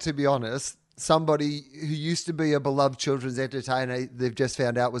like, to be honest, somebody who used to be a beloved children's entertainer they've just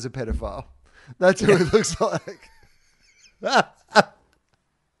found out was a pedophile. That's who it looks like.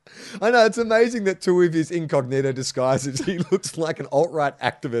 I know, it's amazing that two of his incognito disguises, he looks like an alt-right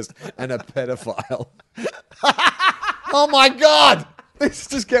activist and a pedophile. Oh my God! This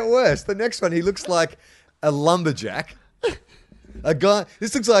just get worse. The next one, he looks like a lumberjack.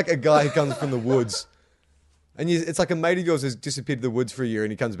 This looks like a guy who comes from the woods. And it's like a mate of yours has disappeared to the woods for a year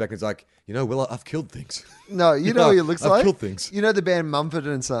and he comes back and it's like, Will, I've killed things. No, you know what he looks like? I've killed things. You know the band Mumford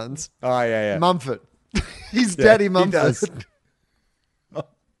and Sons? Oh, yeah. Mumford. He's Daddy Mumford. He does.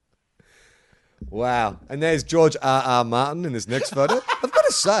 Wow. And there's George R.R. Martin in this next photo. I've got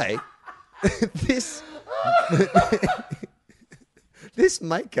to say, this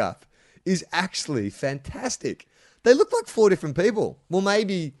makeup is actually fantastic. They look like four different people. Well,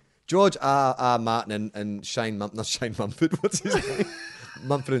 maybe George R.R. Martin and Shane not Shane Mumford. What's his name?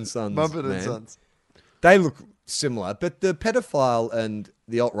 Mumford and Sons. Mumford and Sons. They look similar, but the pedophile and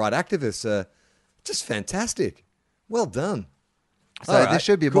the alt-right activists are just fantastic. Well done. So there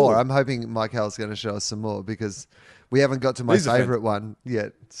should be more. I'm hoping Mike Hall's going to show us some more because we haven't got to my favourite one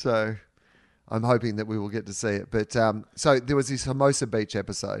yet. So I'm hoping that we will get to see it. But so there was this Hermosa Beach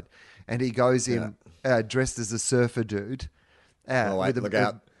episode and he goes in dressed as a surfer dude. Look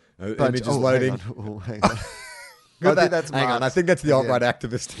out. Image is loading. Hang on. Hang on. I think that's the alt-right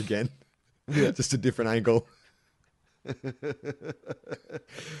activist again. Yeah. Just a different angle. But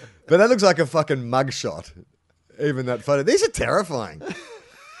that looks like a fucking mugshot. Even that photo. These are terrifying.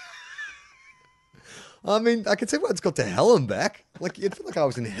 I mean, I can see why it's got to hell and back. Like, it felt like I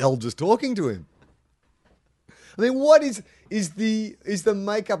was in hell just talking to him. I mean, what is the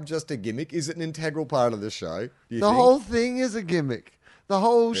makeup just a gimmick? Is it an integral part of the show? The whole thing is a gimmick. The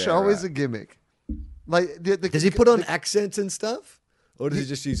whole show is a gimmick. Like, does he put on accents and stuff? Or does he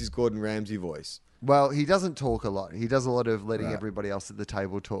just use his Gordon Ramsay voice? Well, he doesn't talk a lot. He does a lot of letting everybody else at the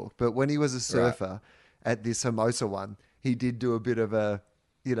table talk. But when he was a surfer at this Hermosa one, he did do a bit of a,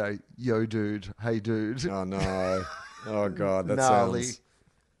 yo dude, hey dude. Oh no. Oh God, that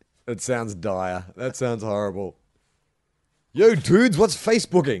sounds dire. That sounds horrible. Yo dudes, what's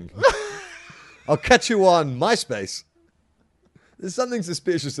Facebooking? I'll catch you on MySpace. There's something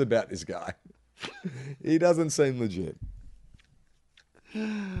suspicious about this guy. He doesn't seem legit.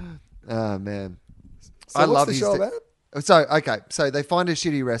 Oh man. So I what's love the show about? So they find a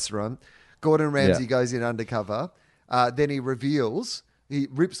shitty restaurant. Gordon Ramsay goes in undercover. Then he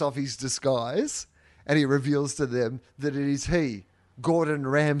rips off his disguise and he reveals to them that it is he, Gordon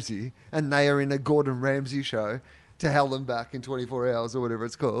Ramsay, and they are in a Gordon Ramsay show to hell and back in 24 hours or whatever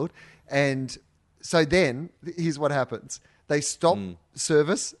it's called. And so then here's what happens. They stop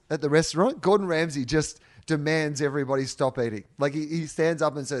service at the restaurant. Gordon Ramsay just demands everybody stop eating. Like he stands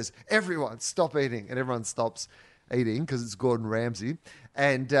up and says, everyone stop eating. And everyone stops eating because it's Gordon Ramsay.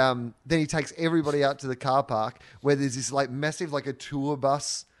 And then he takes everybody out to the car park where there's this like massive, like a tour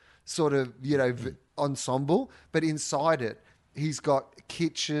bus sort of, ensemble. But inside it, he's got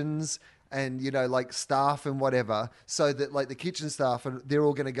kitchens and, like staff and whatever, so that like the kitchen staff, and they're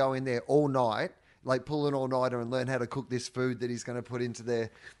all going to go in there all night, like pull an all-nighter and learn how to cook this food that he's going to put into their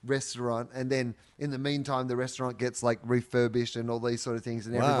restaurant. And then in the meantime, the restaurant gets like refurbished and all these sort of things,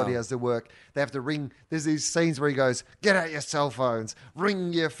 and everybody has to work. They have to ring. There's these scenes where he goes, get out your cell phones,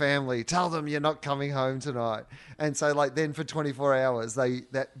 ring your family, tell them you're not coming home tonight. And so like then for 24 hours,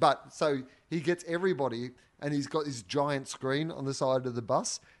 so he gets everybody, and he's got this giant screen on the side of the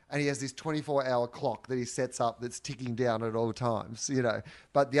bus, and he has this 24-hour clock that he sets up that's ticking down at all times,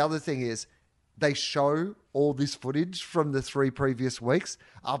 But the other thing is, they show all this footage from the 3 previous weeks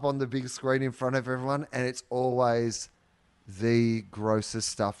up on the big screen in front of everyone, and it's always the grossest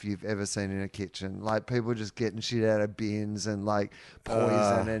stuff you've ever seen in a kitchen. Like people just getting shit out of bins and like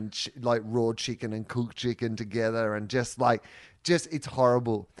poison and like raw chicken and cooked chicken together, and just it's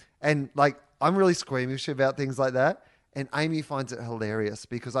horrible. And like I'm really squeamish about things like that. And Amy finds it hilarious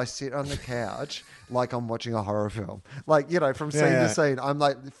because I sit on the couch like I'm watching a horror film. Like, from scene to scene, I'm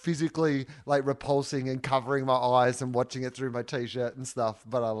like physically like repulsing and covering my eyes and watching it through my t-shirt and stuff.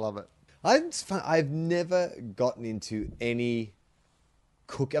 But I love it. I've never gotten into any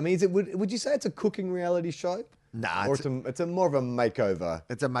cook. I mean, would you say it's a cooking reality show? Nah, or it's a more of a makeover.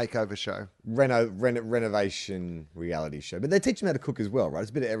 It's a makeover show. Renovation reality show. But they teach them how to cook as well, right? It's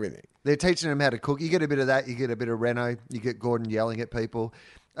a bit of everything. They're teaching them how to cook. You get a bit of that. You get a bit of reno. You get Gordon yelling at people.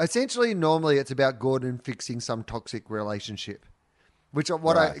 Essentially, normally it's about Gordon fixing some toxic relationship. Which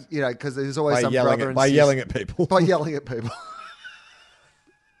because there's always some brother and by sis. yelling at people. By yelling at people.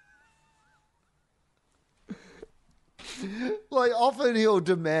 Like often he'll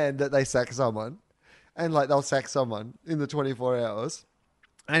demand that they sack someone. And like they'll sack someone in the 24 hours,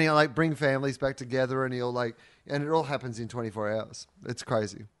 and he'll like bring families back together, and and it all happens in 24 hours. It's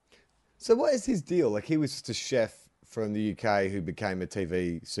crazy. So what is his deal? Like he was just a chef from the UK who became a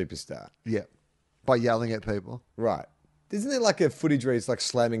TV superstar. Yeah, by yelling at people. Right. Isn't there like a footage where he's like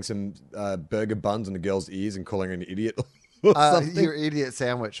slamming some burger buns on the girl's ears and calling her an idiot or something? Your idiot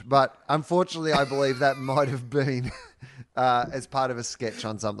sandwich. But unfortunately, I believe that might have been as part of a sketch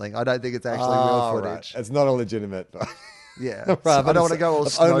on something. I don't think it's actually real footage. Right. It's not a legitimate. Yeah. Right, so I don't want to go all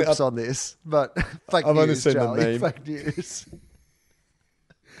Snopes on this, but fake I've news, only seen Charlie. the meme. Fake news.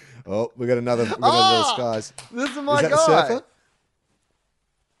 Oh, we got another skies. This is my guy. The surfer?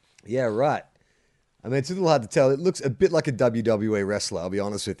 Yeah, right. I mean, it's a little hard to tell. It looks a bit like a WWE wrestler, I'll be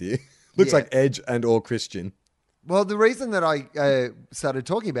honest with you. Looks like Edge and or Christian. Well, the reason that I started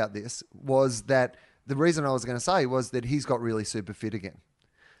talking about this was that the reason I was going to say was that he's got really super fit again.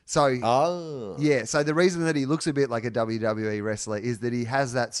 So, so the reason that he looks a bit like a WWE wrestler is that he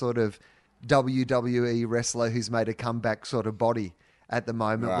has that sort of WWE wrestler who's made a comeback sort of body at the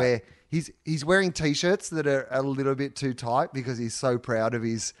moment, where he's wearing T-shirts that are a little bit too tight because he's so proud of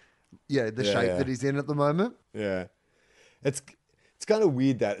his, shape that he's in at the moment. Yeah. It's kind of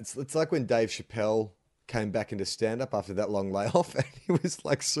weird that it's like when Dave Chappelle came back into stand-up after that long layoff, and he was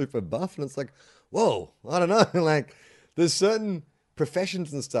like super buff, and it's like, whoa, I don't know. Like there's certain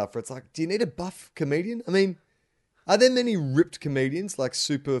professions and stuff where it's like, do you need a buff comedian? I mean, are there many ripped comedians, like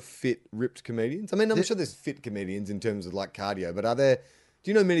super fit ripped comedians? I mean, I'm sure there's fit comedians in terms of like cardio, but do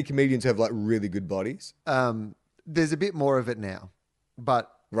you know many comedians who have like really good bodies? There's a bit more of it now,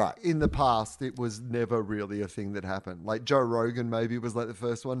 but right. In the past, it was never really a thing that happened. Like Joe Rogan maybe was like the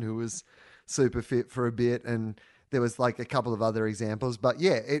first one who was super fit for a bit, and there was like a couple of other examples, but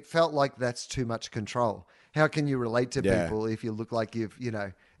yeah, it felt like that's too much control. How can you relate to people if you look like it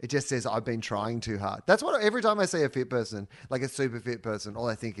just says, I've been trying too hard. That's what, every time I see a fit person, like a super fit person, all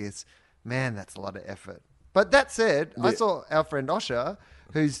I think is, man, that's a lot of effort. But that said, I saw our friend Osher,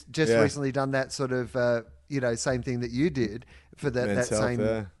 who's just recently done that sort of, same thing that you did for that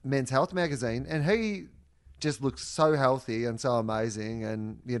same Men's Health magazine. And he just looks so healthy and so amazing.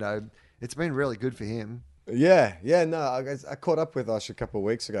 And, it's been really good for him. Yeah. No, I caught up with Osher a couple of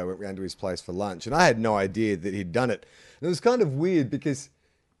weeks ago, went round to his place for lunch, and I had no idea that he'd done it. And it was kind of weird because,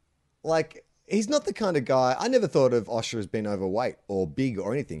 like, he's not the kind of guy, I never thought of Osher as being overweight or big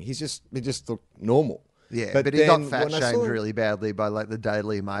or anything. He just looked normal. Yeah, but he got fat shamed really badly by like the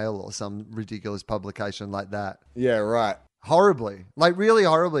Daily Mail or some ridiculous publication like that. Yeah, right. Horribly. Like really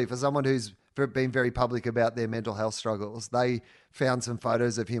horribly for someone who's been very public about their mental health struggles. They found some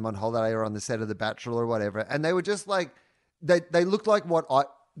photos of him on holiday or on the set of The Bachelor or whatever, and they were just like they look like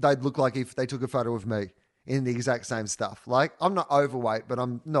they'd look like if they took a photo of me in the exact same stuff. Like, I'm not overweight, but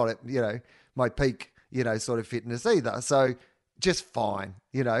I'm not at, my peak, sort of fitness either. So just fine,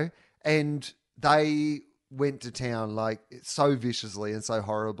 and they went to town like so viciously and so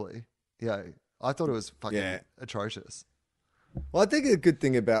horribly. I thought it was fucking atrocious. Well, I think a good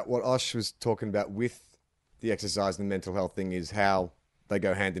thing about what Osh was talking about with the exercise and the mental health thing is how they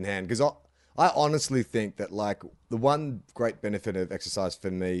go hand in hand. Because I honestly think that, like, the one great benefit of exercise for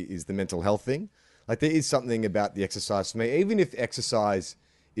me is the mental health thing. Like, there is something about the exercise for me, even if exercise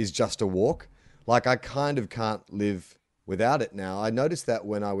is just a walk. Like, I kind of can't live without it now. I noticed that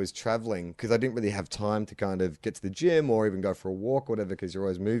when I was traveling, because I didn't really have time to kind of get to the gym or even go for a walk or whatever, because you're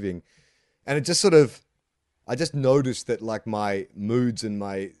always moving. And it just sort of, I just noticed that, like, my moods and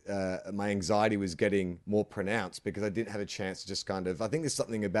my anxiety was getting more pronounced because I didn't have a chance to just kind of, I think there's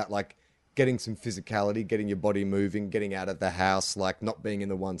something about, like, getting some physicality, getting your body moving, getting out of the house, like, not being in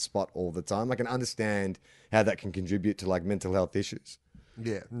the one spot all the time. I can understand how that can contribute to, like, mental health issues.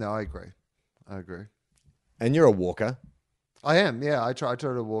 Yeah, no, I agree. And you're a walker. I am, yeah. I try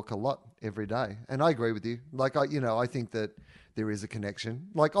to walk a lot every day, and I agree with you. Like, I think that there is a connection.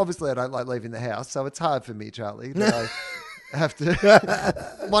 Like, obviously, I don't like leaving the house, so it's hard for me, Charlie, that I have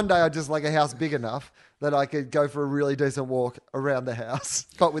to. One day, I just like a house big enough that I could go for a really decent walk around the house,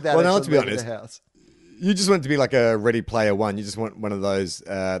 but without actually leaving the house. You just want it to be like a Ready Player One. You just want one of those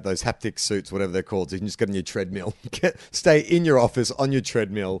haptic suits, whatever they're called. So you can just get on your treadmill, stay in your office on your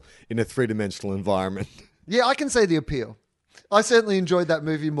treadmill in a 3-dimensional environment. Yeah, I can see the appeal. I certainly enjoyed that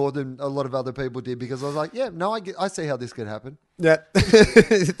movie more than a lot of other people did because I was like, yeah, no, I see how this could happen. Yeah,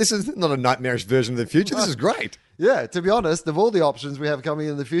 this is not a nightmarish version of the future. This is great. Yeah, to be honest, of all the options we have coming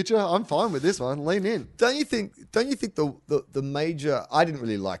in the future, I'm fine with this one. Lean in. Don't you think the major, I didn't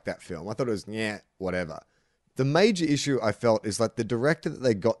really like that film. I thought it was, whatever. The major issue I felt is like the director that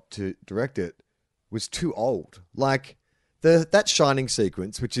they got to direct it was too old. Like that Shining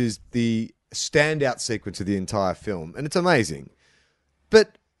sequence, which is the standout sequence of the entire film, and it's amazing.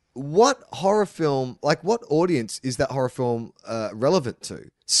 But what horror film, like what audience is that horror film relevant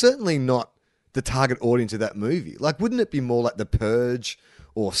to? Certainly not the target audience of that movie. Like, wouldn't it be more like The Purge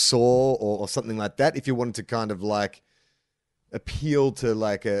or Saw or something like that if you wanted to kind of like appeal to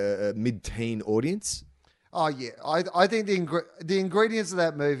like a mid-teen audience? Oh, yeah. I think the ingredients of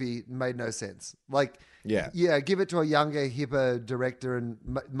that movie made no sense. Like, yeah, give it to a younger, hipper director and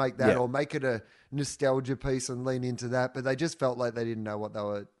make that, or make it a nostalgia piece and lean into that. But they just felt like they didn't know what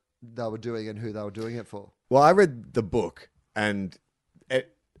they were doing and who they were doing it for. Well, I read the book, and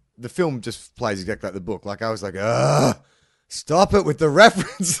the film just plays exactly like the book. Like, I was like, stop it with the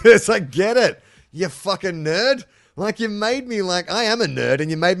references. I get it. You fucking nerd. Like, you made me like, I am a nerd, and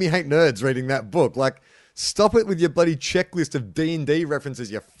you made me hate nerds reading that book. Like, stop it with your bloody checklist of D&D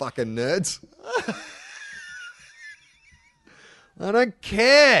references, you fucking nerds. I don't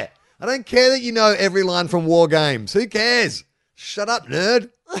care. I don't care that you know every line from War Games. Who cares? Shut up, nerd.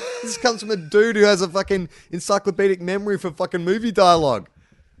 This comes from a dude who has a fucking encyclopedic memory for fucking movie dialogue.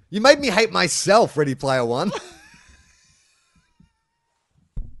 You made me hate myself, Ready Player One.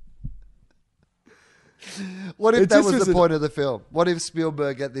 What if that was the point of the film? What if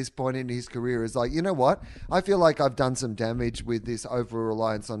Spielberg at this point in his career is like, you know what? I feel like I've done some damage with this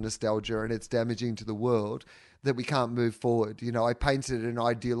over-reliance on nostalgia and it's damaging to the world that we can't move forward. You know, I painted an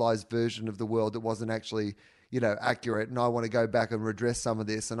idealized version of the world that wasn't actually, accurate, and I want to go back and redress some of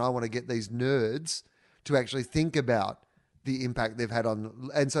this, and I want to get these nerds to actually think about the impact they've had on.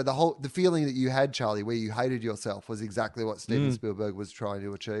 And so the feeling that you had, Charlie, where you hated yourself, was exactly what Steven Spielberg was trying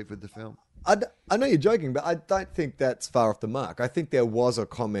to achieve with the film. I know you're joking, but I don't think that's far off the mark. I think there was a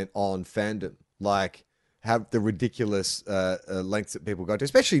comment on fandom, like how the ridiculous lengths that people go to,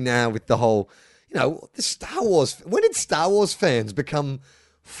 especially now with the whole, the Star Wars. When did Star Wars fans become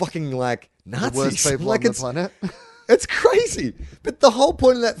fucking like Nazis? The worst people like, on the planet. It's crazy. But the whole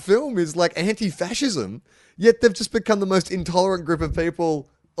point of that film is like anti-fascism, yet they've just become the most intolerant group of people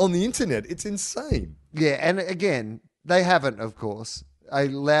on the internet. It's insane. Yeah, and again, they haven't, of course. A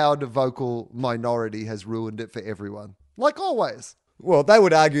loud vocal minority has ruined it for everyone, like always. Well, they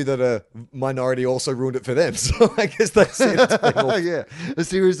would argue that a minority also ruined it for them, so I guess they see it. Yeah, a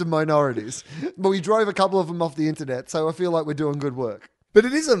series of minorities. But we drove a couple of them off the internet, so I feel like we're doing good work. But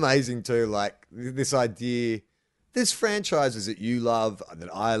it is amazing too, like this idea, there's franchises that you love,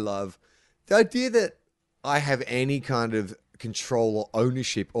 that I love. The idea that I have any kind of control or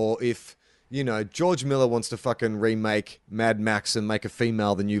ownership, or if George Miller wants to fucking remake Mad Max and make a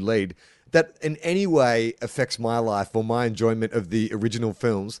female the new lead, that in any way affects my life or my enjoyment of the original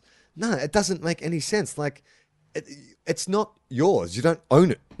films. No, it doesn't make any sense. Like, it's not yours. You don't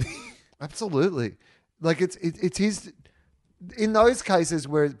own it. Absolutely. Like it's his. In those cases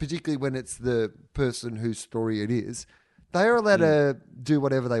where, particularly when it's the person whose story it is, they are allowed to do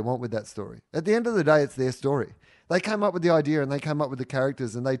whatever they want with that story. At the end of the day, it's their story. They came up with the idea and they came up with the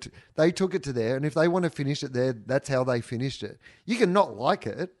characters and they took it to there. And if they want to finish it there, that's how they finished it. You can not like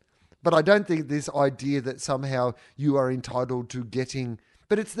it, but I don't think this idea that somehow you are entitled to getting.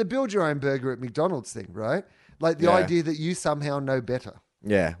 But it's the build your own burger at McDonald's thing, right? Like the idea that you somehow know better.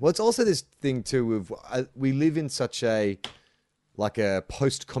 Yeah. Well, it's also this thing too of we live in such a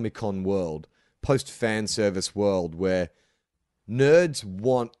post Comic-Con world, post fan service world where nerds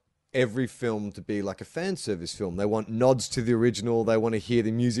want every film to be like a fan service film. They want nods to the original. They want to hear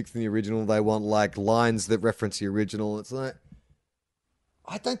the music from the original. They want like lines that reference the original. It's like,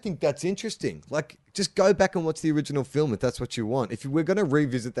 I don't think that's interesting. Like, just go back and watch the original film if that's what you want. If we're going to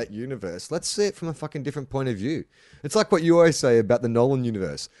revisit that universe, let's see it from a fucking different point of view. It's like what you always say about the Nolan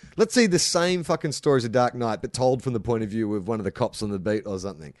universe. Let's see the same fucking stories of Dark Knight, but told from the point of view of one of the cops on the beat or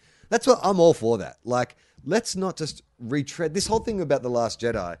something. That's what I'm all for that. Like, let's not just retread this whole thing about The Last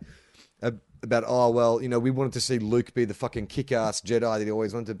Jedi. About, oh, well, you know, we wanted to see Luke be the fucking kick-ass Jedi that he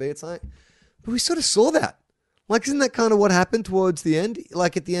always wanted to be. It's like, but we sort of saw that. Like, isn't that kind of what happened towards the end?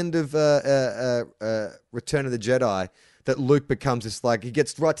 Like, at the end of Return of the Jedi, that Luke becomes this, like, he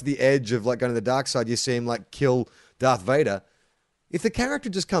gets right to the edge of, like, going to the dark side. You see him, like, kill Darth Vader. If the character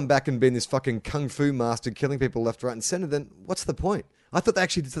just come back and been this fucking kung fu master killing people left, right, and center, then what's the point? I thought they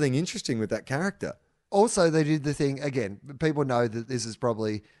actually did something interesting with that character. Also, they did the thing, again, people know that this is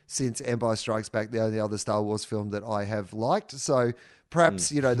probably, since Empire Strikes Back, the only other Star Wars film that I have liked. So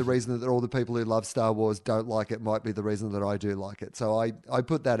perhaps, you know, the reason that all the people who love Star Wars don't like it might be the reason that I do like it. So I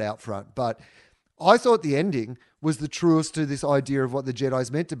put that out front. But I thought the ending was the truest to this idea of what the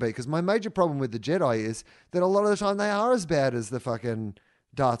Jedi's meant to be. Because my major problem with the Jedi is that a lot of the time they are as bad as the fucking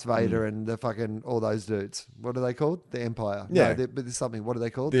Darth Vader and the fucking all those dudes. What are they called? The Empire. Yeah. No, but there's something. What are they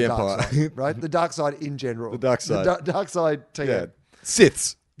called? The Dark Empire. Side, right? The dark side in general. The dark side. The dark side team. Yeah.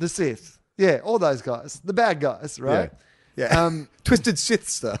 Siths. The Sith. Yeah, all those guys. The bad guys, right? Yeah. Twisted Sith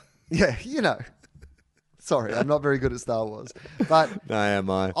stuff. Yeah, you know. Sorry, I'm not very good at Star Wars. But No, am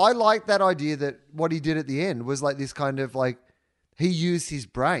I? I like that idea that what he did at the end was like this kind of like, he used his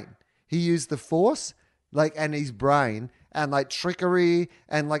brain. He used the Force, like, and his brain and like trickery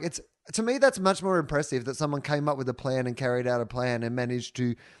and like it's, to me, that's much more impressive that someone came up with a plan and carried out a plan and managed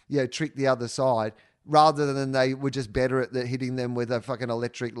to, you know, trick the other side rather than they were just better at hitting them with a fucking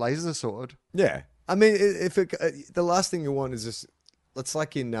electric laser sword. Yeah. I mean, the last thing you want is just, it's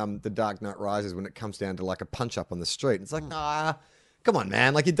like in The Dark Knight Rises when it comes down to like a punch up on the street. It's like, nah, come on,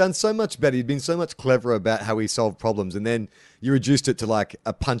 man. Like, he'd done so much better. He'd been so much cleverer about how he solved problems. And then you reduced it to like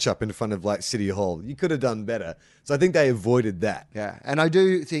a punch up in front of like City Hall. You could have done better. So I think they avoided that. Yeah. And I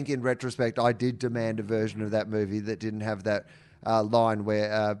do think in retrospect, I did demand a version of that movie that didn't have that line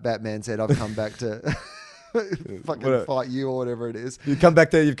where Batman said, I've come back to fucking fight you or whatever it is. You've come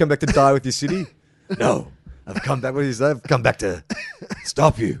back to die with your city? No. I've come back. What is that? I've come back to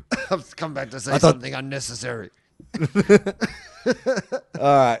stop you. I've come back to say something unnecessary. All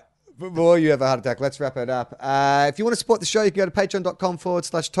right. Before you have a heart attack, let's wrap it up. If you want to support the show, you can go to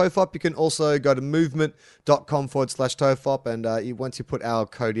patreon.com/TOFOP. You can also go to movement.com/TOFOP. And once you put our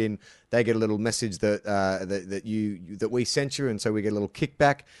code in, they get a little message that we sent you. And so we get a little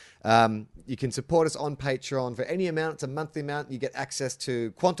kickback. You can support us on Patreon for any amount. It's a monthly amount. You get access to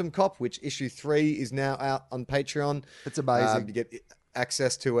Quantum Cop, which issue 3 is now out on Patreon. It's amazing. You get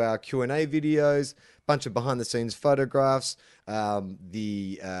access to our Q&A videos, bunch of behind-the-scenes photographs.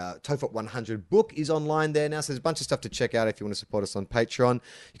 The TOFOP 100 book is online there now, so there's a bunch of stuff to check out if you want to support us on Patreon.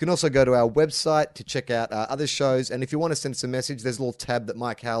 You can also go to our website to check out other shows, and if you want to send us a message, there's a little tab that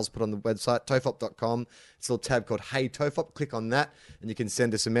Mike Howell's put on the website, tofop.com. It's a little tab called Hey TOFOP. Click on that, and you can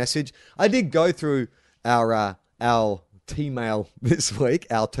send us a message. I did go through our T-mail this week,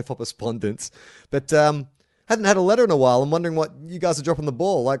 our TOFOP respondents, but hadn't had a letter in a while. I'm wondering what you guys are dropping the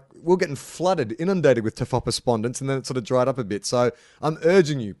ball. Like, we're getting flooded, inundated with TOFOP respondents, and then it sort of dried up a bit. So I'm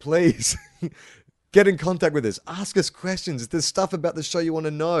urging you, please, get in contact with us. Ask us questions. If there's stuff about the show you want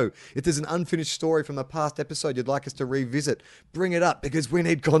to know, if there's an unfinished story from a past episode you'd like us to revisit, bring it up because we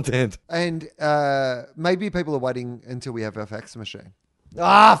need content. And maybe people are waiting until we have our fax machine.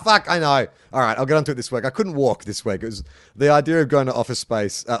 Ah, fuck, I know. All right, I'll get onto it this week. I couldn't walk this week. It was the idea of going to Office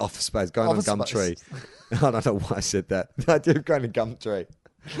Space, going on Gumtree. I don't know why I said that. The idea of going to Gumtree.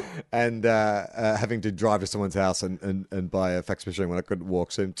 and having to drive to someone's house and buy a fax machine when I couldn't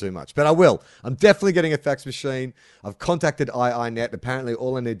walk seemed too much. But I will. I'm definitely getting a fax machine. I've contacted IINet. Apparently,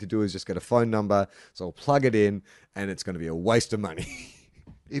 all I need to do is just get a phone number, so I'll plug it in, and it's going to be a waste of money.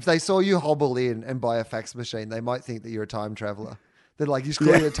 If they saw you hobble in and buy a fax machine, they might think that you're a time traveler. They're like, he's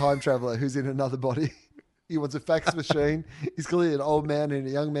clearly a time traveler who's in another body. He wants a fax machine. He's clearly an old man in a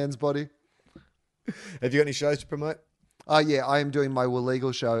young man's body. Have you got any shows to promote? Yeah, I am doing my Will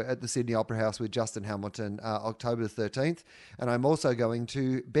Legal show at the Sydney Opera House with Justin Hamilton October the 13th. And I'm also going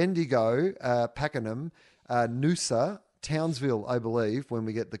to Bendigo, Pakenham, Noosa, Townsville, I believe, when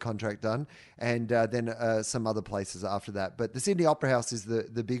we get the contract done, and then some other places after that. But the Sydney Opera House is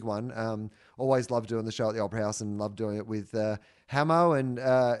the big one. Always love doing the show at the Opera House and love doing it with Hamo, and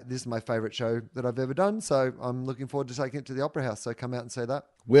this is my favourite show that I've ever done. So I'm looking forward to taking it to the Opera House. So come out and say that.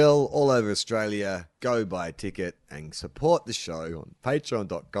 Will, all over Australia, go buy a ticket and support the show on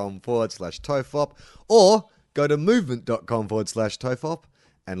patreon.com/tofop or go to movement.com/tofop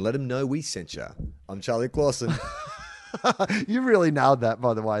and let them know we sent you. I'm Charlie Clausen. You really nailed that,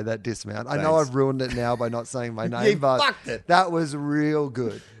 by the way, that dismount. I know Thanks. I've ruined it now by not saying my name, You but fucked it. that was real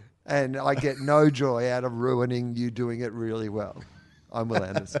good. And I get no joy out of ruining you doing it really well. I'm Will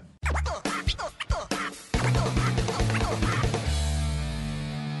Anderson.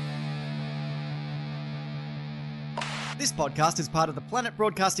 This podcast is part of the Planet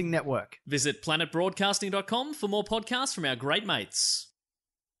Broadcasting Network. Visit planetbroadcasting.com for more podcasts from our great mates.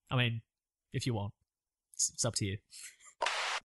 I mean, if you want. It's up to you.